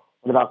Mustache,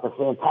 and about the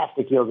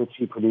fantastic yogurt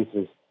she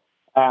produces.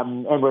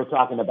 And we're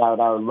talking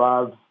about our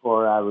love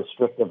for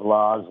restrictive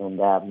laws and,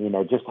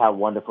 just how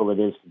wonderful it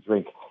is to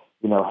drink,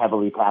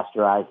 heavily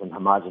pasteurized and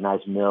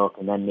homogenized milk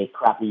and then make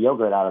crappy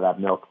yogurt out of that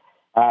milk.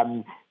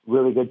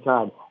 Really good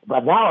time.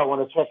 But now I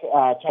want to check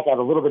out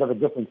a little bit of a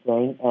different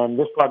thing. And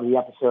this part of the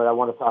episode, I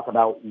want to talk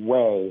about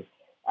whey.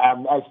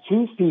 As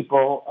cheese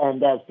people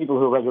and as people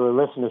who are regular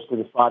listeners to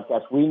this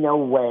podcast, we know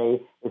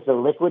whey is a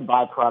liquid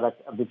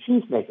byproduct of the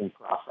cheese-making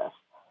process.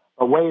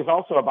 But whey is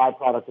also a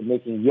byproduct of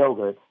making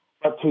yogurt.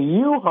 But to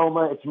you,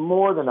 Homa, it's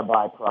more than a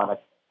byproduct.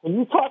 Can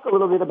you talk a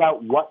little bit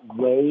about what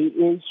whey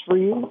is for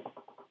you?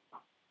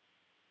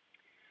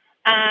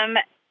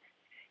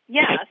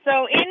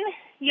 So in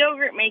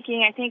yogurt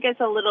making, I think it's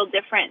a little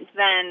different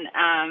than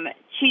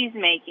cheese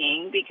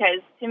making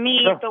because to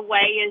me, the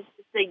whey is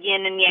the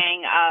yin and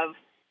yang of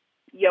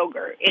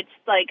yogurt. It's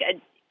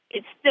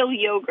it's still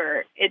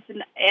yogurt.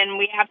 And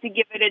we have to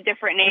give it a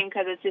different name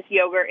because it's just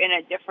yogurt in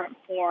a different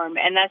form.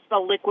 And that's the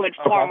liquid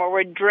form where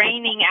we're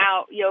draining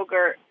out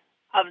yogurt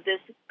of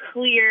this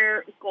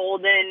clear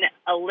golden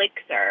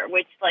elixir,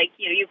 which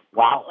you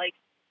call it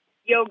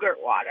yogurt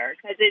water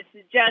because it's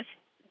just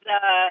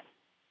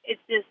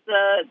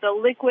the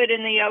liquid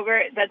in the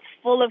yogurt that's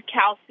full of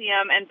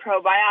calcium and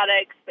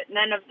probiotics, but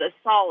none of the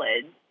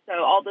solids.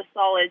 So all the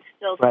solids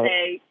still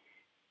stay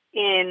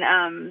in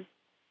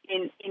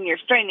your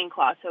straining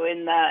cloth, so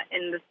in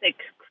the thick,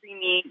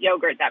 creamy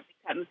yogurt that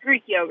becomes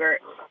Greek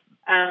yogurt.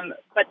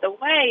 But the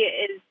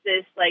whey is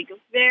this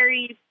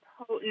very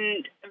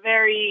potent,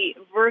 very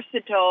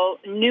versatile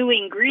new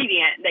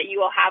ingredient that you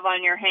will have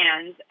on your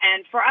hands.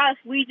 And for us,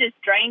 we just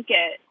drank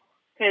it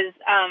because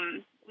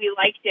we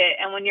liked it.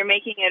 And when you're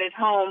making it at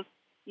home,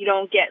 you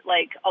don't get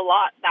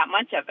that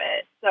much of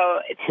it. So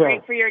it's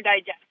great for your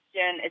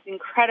digestion. It's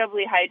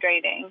incredibly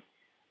hydrating.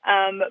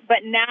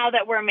 But now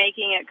that we're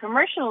making it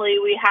commercially,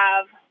 we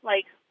have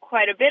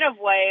quite a bit of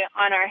whey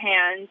on our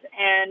hands.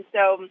 And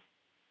so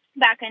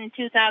back in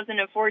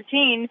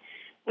 2014,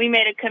 we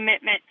made a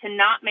commitment to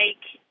not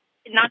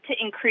to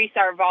increase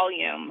our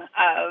volume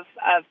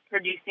of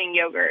producing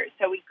yogurt.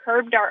 So we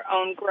curbed our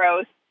own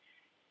growth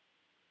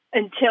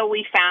until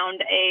we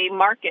found a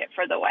market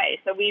for the whey.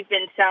 So we've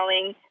been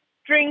selling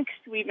drinks,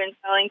 we've been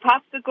selling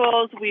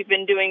popsicles, we've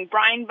been doing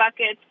brine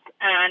buckets,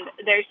 and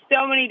there's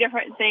so many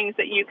different things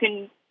that you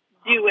can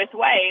do with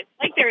whey.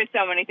 There are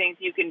so many things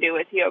you can do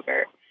with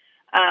yogurt.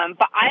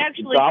 But I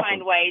actually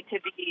find whey to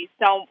be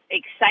so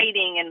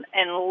exciting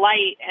and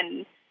light,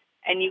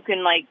 and you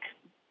can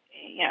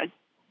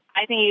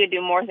I think you can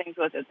do more things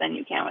with it than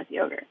you can with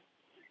yogurt.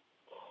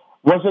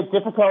 Was it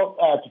difficult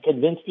to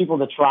convince people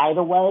to try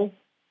the whey?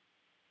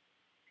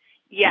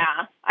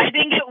 Yeah, I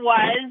think it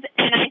was,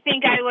 and I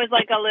think I was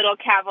a little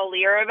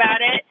cavalier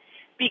about it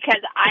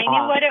because I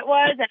knew what it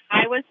was and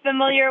I was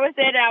familiar with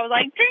it. And I was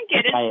like, drink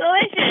it, it's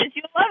delicious,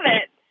 you'll love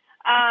it.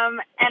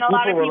 And a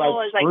lot of people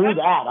was like, screw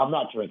that, I'm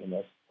not drinking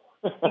this.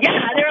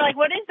 Yeah, they were like,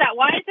 what is that?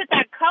 Why is it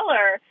that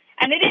color?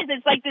 And it's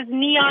this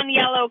neon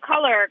yellow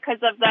color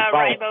because of the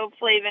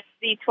riboflavin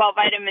B12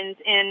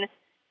 vitamins in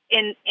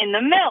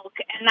the milk,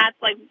 and that's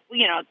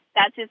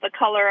that's just the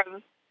color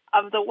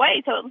of the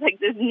whey. So it's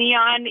this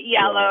neon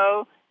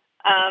yellow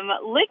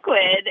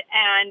liquid,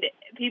 and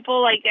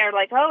people are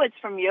like, oh, it's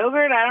from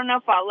yogurt, I don't know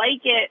if I'll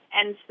like it.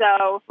 And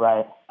so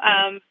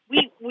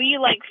we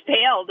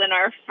failed in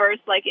our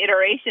first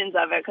iterations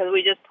of it because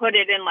we just put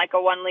it in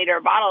a 1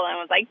 liter bottle and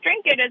was like,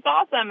 drink it, it's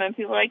awesome. And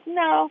people were like,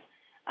 no.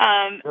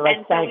 And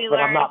so we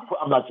learned,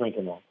 I'm not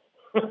drinking that.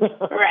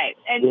 Right.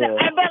 And so,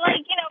 but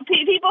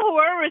people who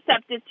were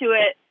receptive to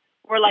it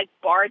were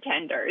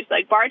bartenders.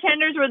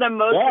 Bartenders were the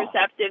most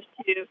receptive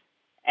to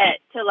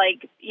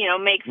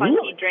make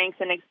funky drinks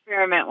and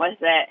experiment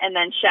with it, and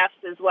then chefs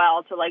as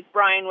well to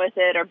brine with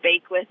it or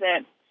bake with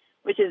it,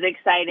 which is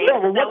exciting. Yeah,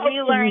 well, what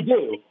we learned. Can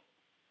you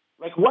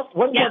do?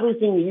 What is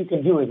everything that you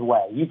can do with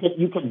whey?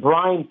 You can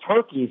brine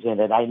turkeys in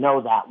it. I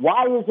know that.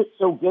 Why is it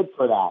so good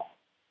for that?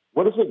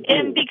 What does it do?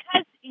 And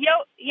because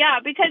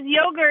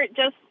yogurt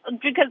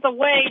because the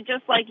whey,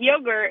 just like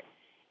yogurt,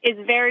 is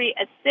very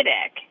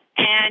acidic,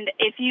 and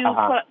if you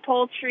put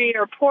poultry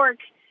or pork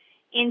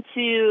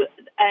into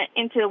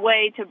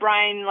whey to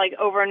brine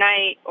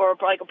overnight, or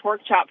a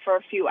pork chop for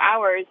a few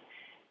hours,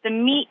 the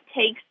meat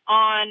takes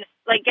on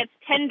gets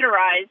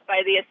tenderized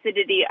by the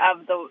acidity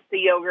of the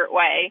yogurt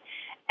whey,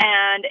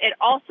 and it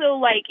also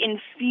like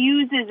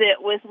infuses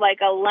it with like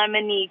a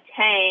lemony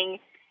tang,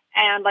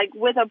 and like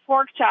with a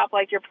pork chop,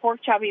 like your pork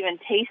chop even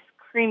tastes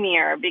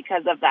creamier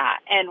because of that.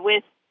 And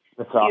with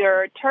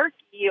your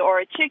turkey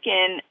or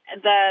chicken,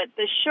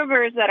 the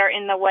sugars that are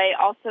in the whey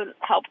also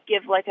help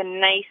give like a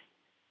nice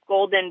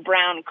golden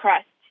brown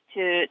crust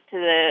to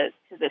the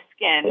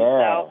skin.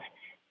 Yeah. So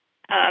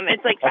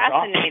it's like That's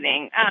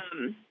fascinating.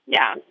 Awesome.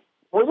 Yeah.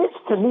 Well, this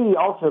to me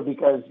also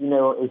because, if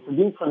you're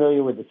being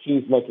familiar with the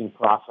cheese making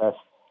process,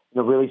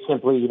 really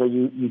simply,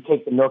 you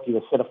take the milk, you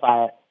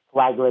acidify it,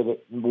 coagulate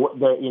it,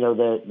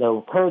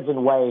 the curds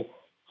and whey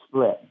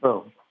split,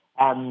 boom.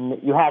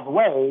 You have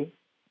whey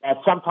that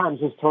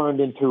sometimes is turned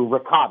into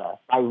ricotta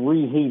by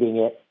reheating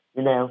it,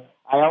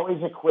 I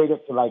always equate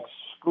it to like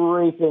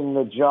scraping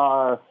the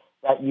jar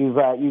that you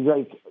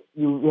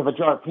have a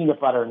jar of peanut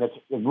butter and it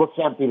looks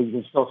empty, but you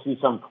can still see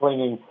some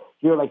clinging.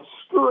 You're like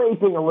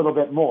scraping a little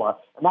bit more.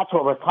 And that's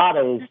what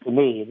ricotta is to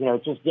me.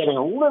 It's just getting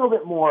a little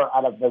bit more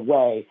out of the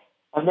whey.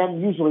 And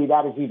then usually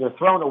that is either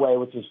thrown away,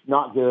 which is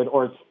not good,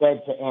 or it's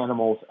fed to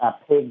animals.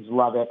 Pigs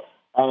love it.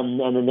 And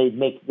then they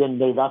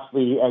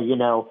thusly,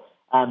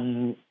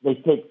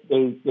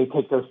 they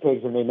take those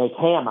pigs and they make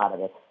ham out of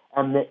it.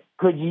 And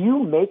could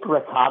you make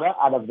ricotta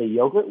out of the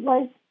yogurt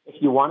whey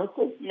if you wanted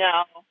to?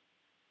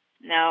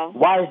 No.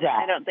 Why is that?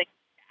 I don't think.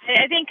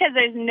 I think because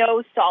there's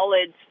no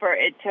solids for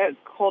it to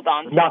hold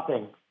on to.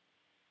 Nothing.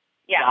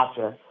 Yeah.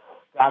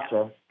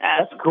 Gotcha.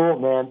 That's cool,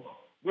 man.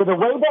 Yeah, the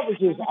whey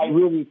beverages I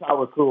really thought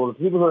were cool.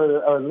 People who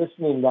are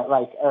listening that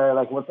are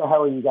like, what the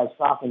hell are you guys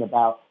talking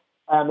about?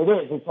 It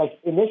is. It's like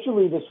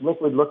initially this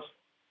liquid looks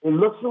a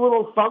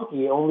little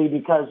funky only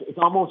because it's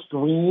almost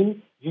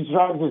green. You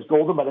describe it as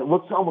golden, but it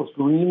looks almost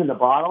green in the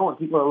bottle, and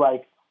people are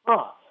like,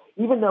 huh.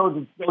 Even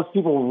though those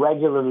people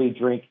regularly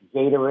drink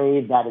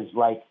Gatorade that is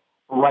like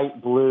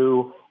bright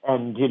blue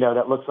and,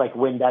 that looks like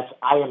Windex.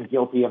 I am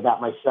guilty of that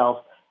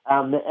myself.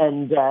 And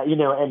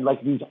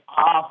like these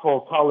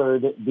awful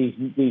colored,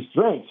 these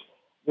drinks,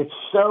 it's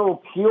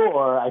so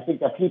pure. I think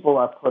that people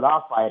are put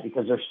off by it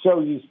because they're so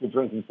used to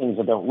drinking things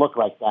that don't look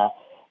like that.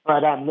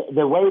 But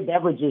the whey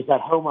beverages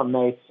that Homer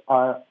makes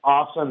are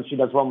awesome. She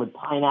does one with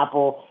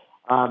pineapple,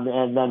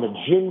 and then the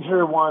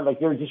ginger one. Like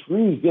they're just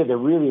really good. They're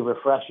really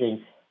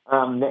refreshing.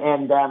 And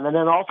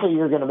then also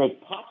you're going to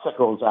make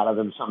popsicles out of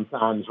them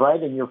sometimes,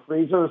 right? In your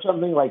freezer or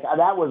something like that.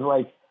 That was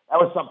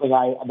something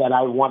that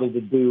I wanted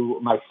to do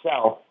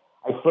myself.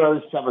 I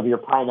froze some of your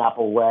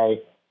pineapple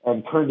whey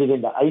and turned it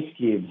into ice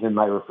cubes in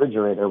my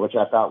refrigerator, which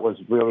I thought was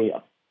really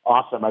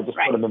awesome. I just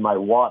put them in my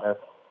water.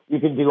 You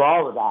can do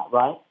all of that,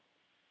 right?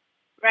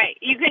 Right.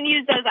 You can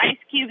use those ice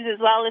cubes as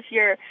well if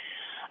you're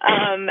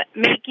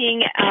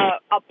making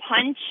a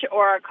punch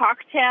or a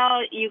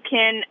cocktail. You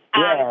can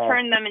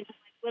turn them into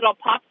little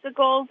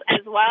popsicles as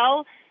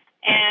well,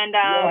 and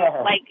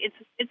like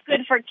it's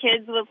good for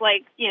kids with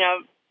like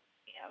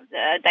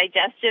the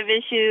digestive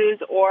issues,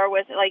 or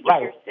with like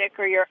if you're sick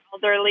or you're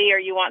elderly or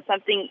you want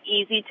something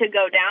easy to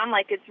go down.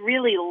 Like it's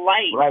really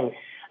light, right?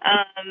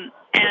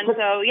 And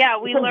so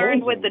we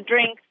learned with the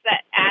drinks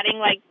that adding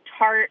like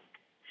tart,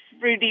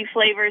 fruity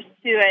flavors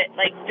to it,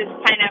 like just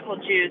pineapple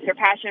juice or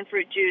passion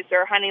fruit juice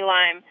or honey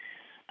lime,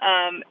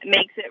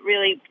 makes it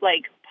really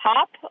like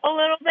pop a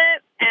little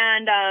bit.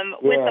 And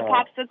with the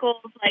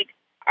popsicles, like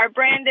our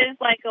brand is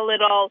like a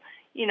little,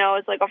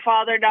 it's like a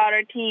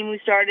father-daughter team who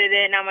started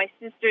it. Now my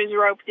sister's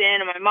roped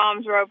in and my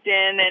mom's roped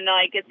in, and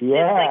like it's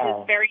like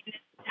this very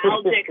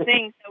nostalgic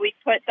thing. So we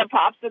put the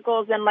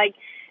popsicles in like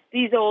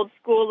these old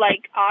school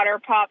like Otter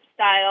Pop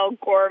style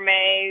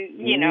gourmet,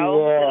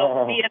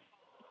 little vehicles.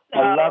 So,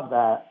 I love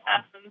that.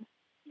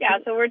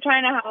 So we're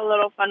trying to have a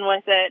little fun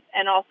with it,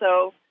 and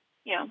also,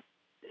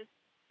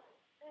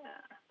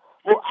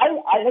 Well, I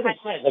like I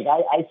said, like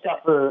I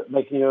suffer,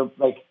 like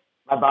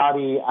my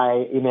body.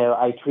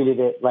 I treated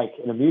it like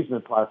an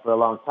amusement park for a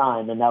long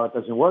time, and now it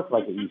doesn't work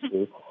like it used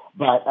to.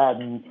 But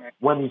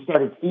when you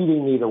started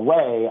feeding me the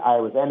whey, I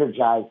was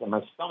energized and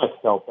my stomach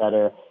felt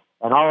better,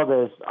 and all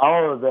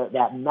of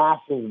that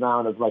massive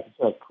amount of like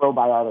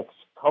probiotics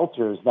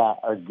cultures that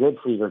are good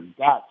for your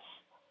guts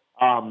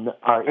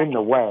are in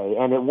the whey,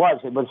 and it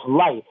was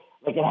light.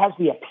 Like it has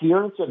the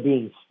appearance of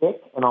being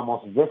thick and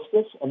almost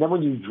viscous, and then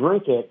when you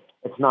drink it,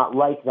 it's not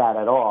like that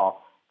at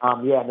all.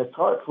 The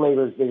tart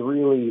flavors, they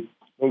really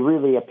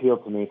appeal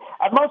to me.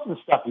 And most of the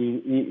stuff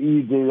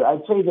you do,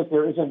 I'd say that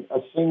there isn't a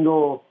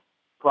single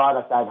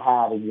product I've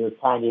had in your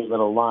tiny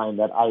little line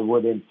that I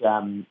wouldn't,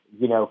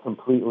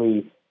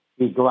 completely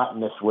be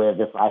gluttonous with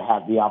if I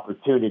had the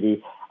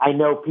opportunity. I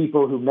know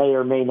people who may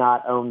or may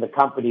not own the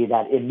company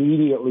that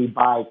immediately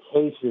buy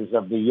cases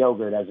of the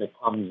yogurt as it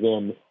comes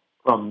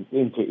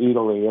into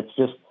Italy. It's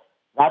just,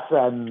 that's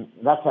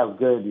how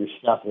good your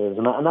stuff is,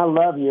 and I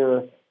love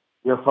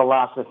your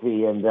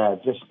philosophy and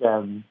just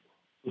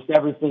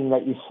everything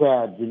that you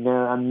said.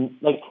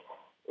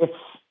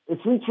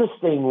 It's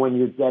interesting when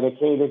you're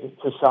dedicated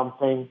to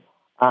something,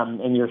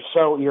 and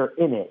you're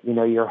in it.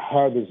 Your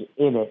head is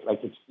in it.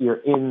 Like you're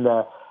in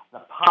the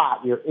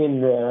pot. You're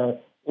in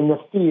the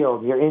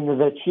field. You're in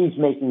the cheese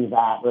making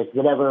vat. Like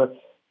whatever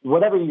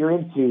whatever you're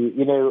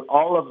into,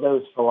 all of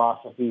those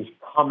philosophies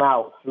come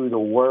out through the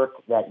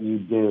work that you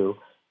do.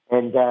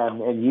 And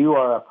you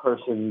are a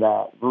person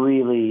that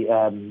really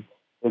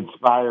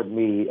inspired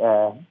me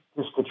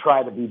just to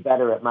try to be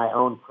better at my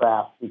own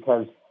craft,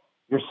 because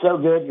you're so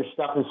good, your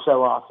stuff is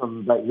so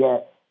awesome, but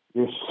yet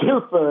you're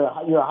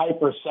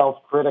hyper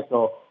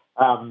self-critical,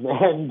 and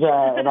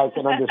I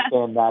can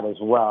understand that as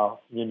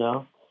well,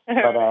 But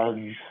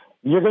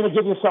you're going to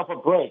give yourself a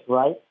break,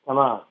 right? Come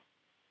on.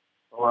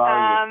 Or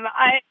are you?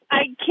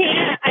 I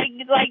can't.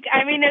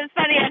 It's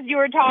funny, as you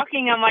were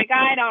talking, I'm like,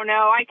 I don't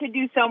know. I could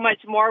do so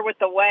much more with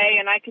the Whey,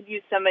 and I could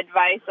use some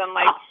advice on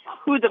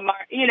who I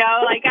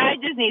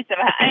just need some.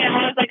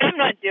 I was like, I'm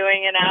not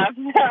doing enough.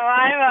 So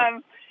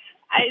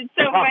it's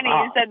so funny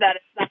you said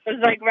that. That was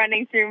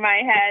running through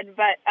my head,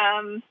 but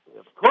of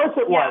course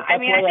it was.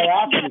 That's why I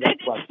asked you that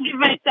question. Give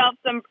myself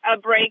a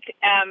break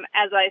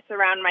as I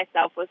surround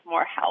myself with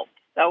more help.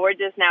 So we're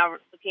just now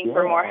looking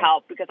for more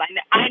help, because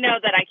I know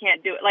that I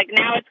can't do it.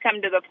 Now it's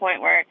come to the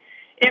point where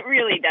it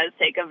really does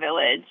take a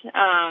village,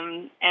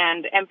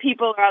 and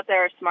people out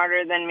there are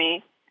smarter than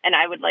me, and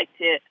I'd like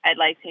to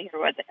hear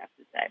what they have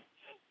to say.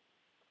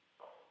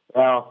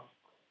 Well,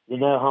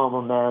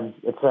 Homer, man,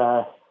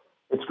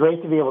 it's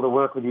great to be able to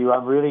work with you.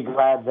 I'm really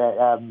glad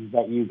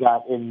that you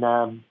got in,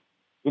 that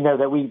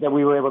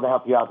we were able to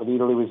help you out, that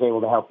Italy was able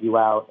to help you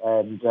out,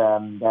 and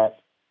that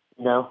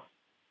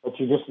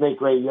you just make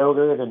great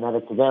yogurt, and that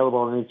it's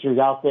available, and that you're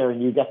out there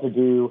and you get to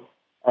do,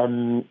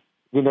 you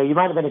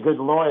might have been a good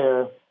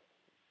lawyer,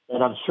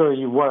 and I'm sure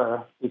you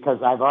were,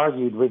 because I've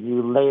argued with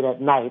you late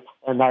at night,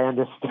 and I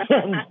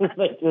understand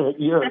that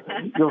you're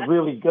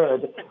really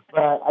good.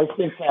 But I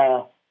think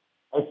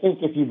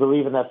if you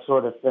believe in that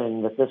sort of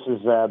thing, that this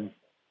is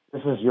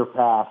your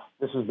path.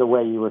 This is the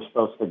way you were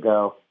supposed to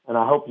go, and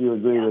I hope you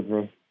agree with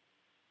me.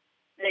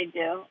 I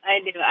do.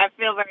 I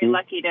feel very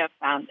lucky to have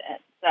found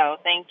it. So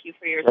thank you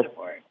for your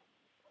support.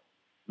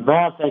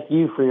 Well, thank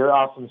you for your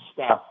awesome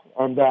stuff.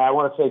 And I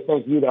want to say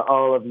thank you to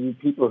all of you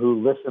people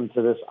who listen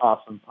to this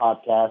awesome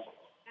podcast.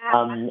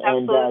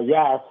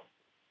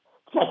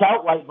 Check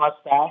out White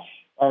Mustache,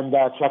 and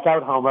check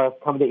out Homer.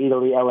 Come to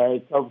Italy, LA.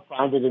 Go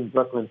find it in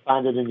Brooklyn.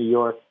 Find it in New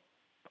York.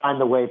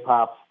 Find the Whey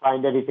Pops.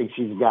 Find anything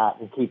she's got,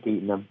 and keep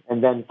eating them.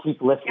 And then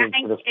keep listening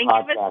to this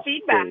podcast. Give us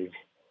feedback. Please.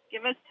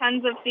 Give us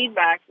tons of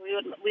feedback.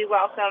 We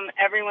welcome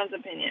everyone's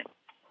opinion.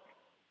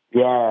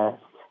 Yeah.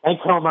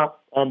 Thanks, Homer.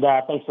 And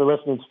thanks for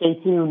listening. Stay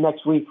tuned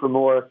next week for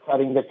more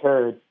Cutting the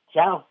Curd.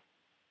 Ciao.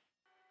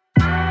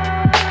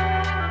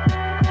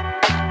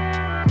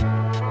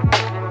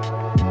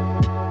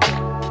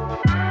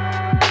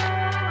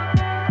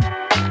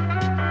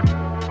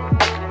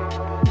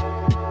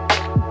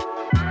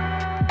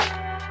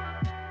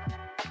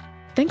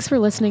 Thanks for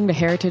listening to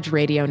Heritage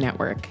Radio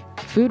Network,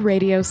 food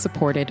radio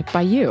supported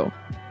by you.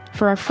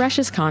 For our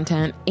freshest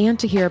content and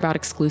to hear about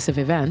exclusive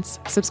events,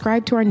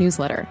 subscribe to our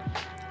newsletter.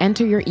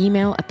 Enter your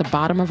email at the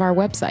bottom of our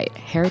website,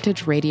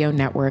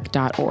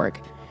 heritageradionetwork.org.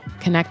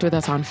 Connect with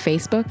us on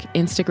Facebook,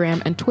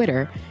 Instagram, and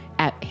Twitter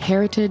at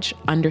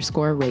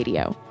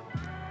heritage_radio.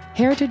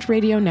 Heritage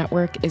Radio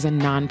Network is a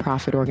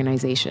nonprofit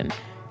organization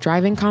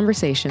driving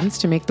conversations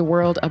to make the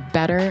world a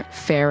better,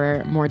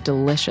 fairer, more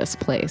delicious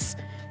place.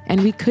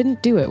 And we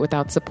couldn't do it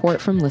without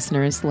support from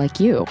listeners like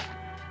you.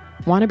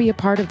 Want to be a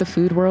part of the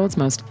food world's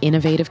most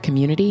innovative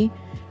community?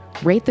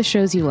 Rate the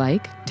shows you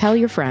like, tell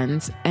your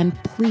friends, and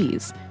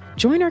please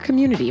join our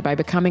community by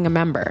becoming a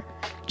member.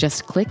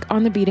 Just click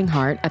on the beating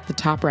heart at the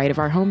top right of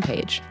our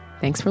homepage.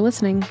 Thanks for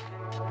listening.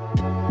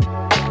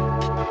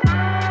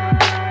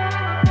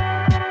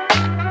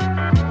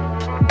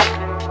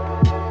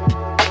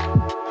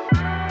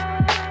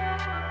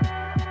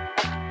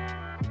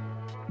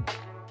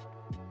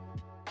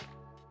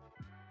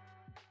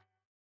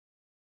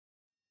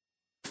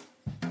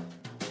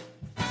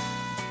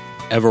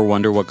 Ever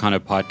wonder what kind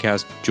of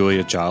podcast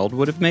Julia Child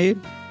would have made?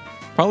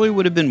 Probably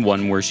would have been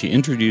one where she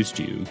introduced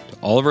you to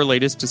all of her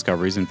latest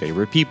discoveries and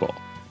favorite people.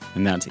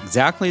 And that's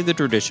exactly the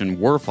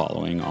tradition we're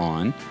following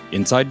on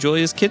Inside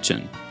Julia's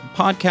Kitchen, a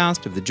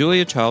podcast of the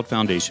Julia Child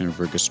Foundation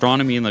for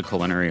Gastronomy and the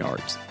Culinary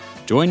Arts.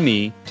 Join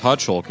me, Todd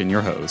Schulkin,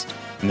 your host,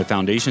 and the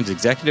Foundation's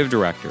executive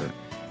director,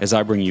 as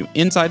I bring you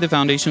inside the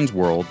Foundation's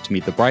world to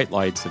meet the bright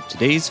lights of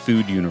today's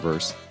food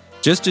universe,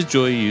 just as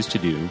Julia used to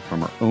do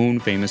from her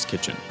own famous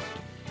kitchen.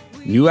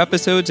 New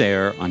episodes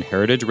air on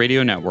Heritage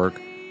Radio Network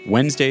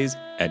Wednesdays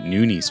at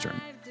noon Eastern.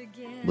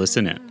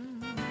 Listen in.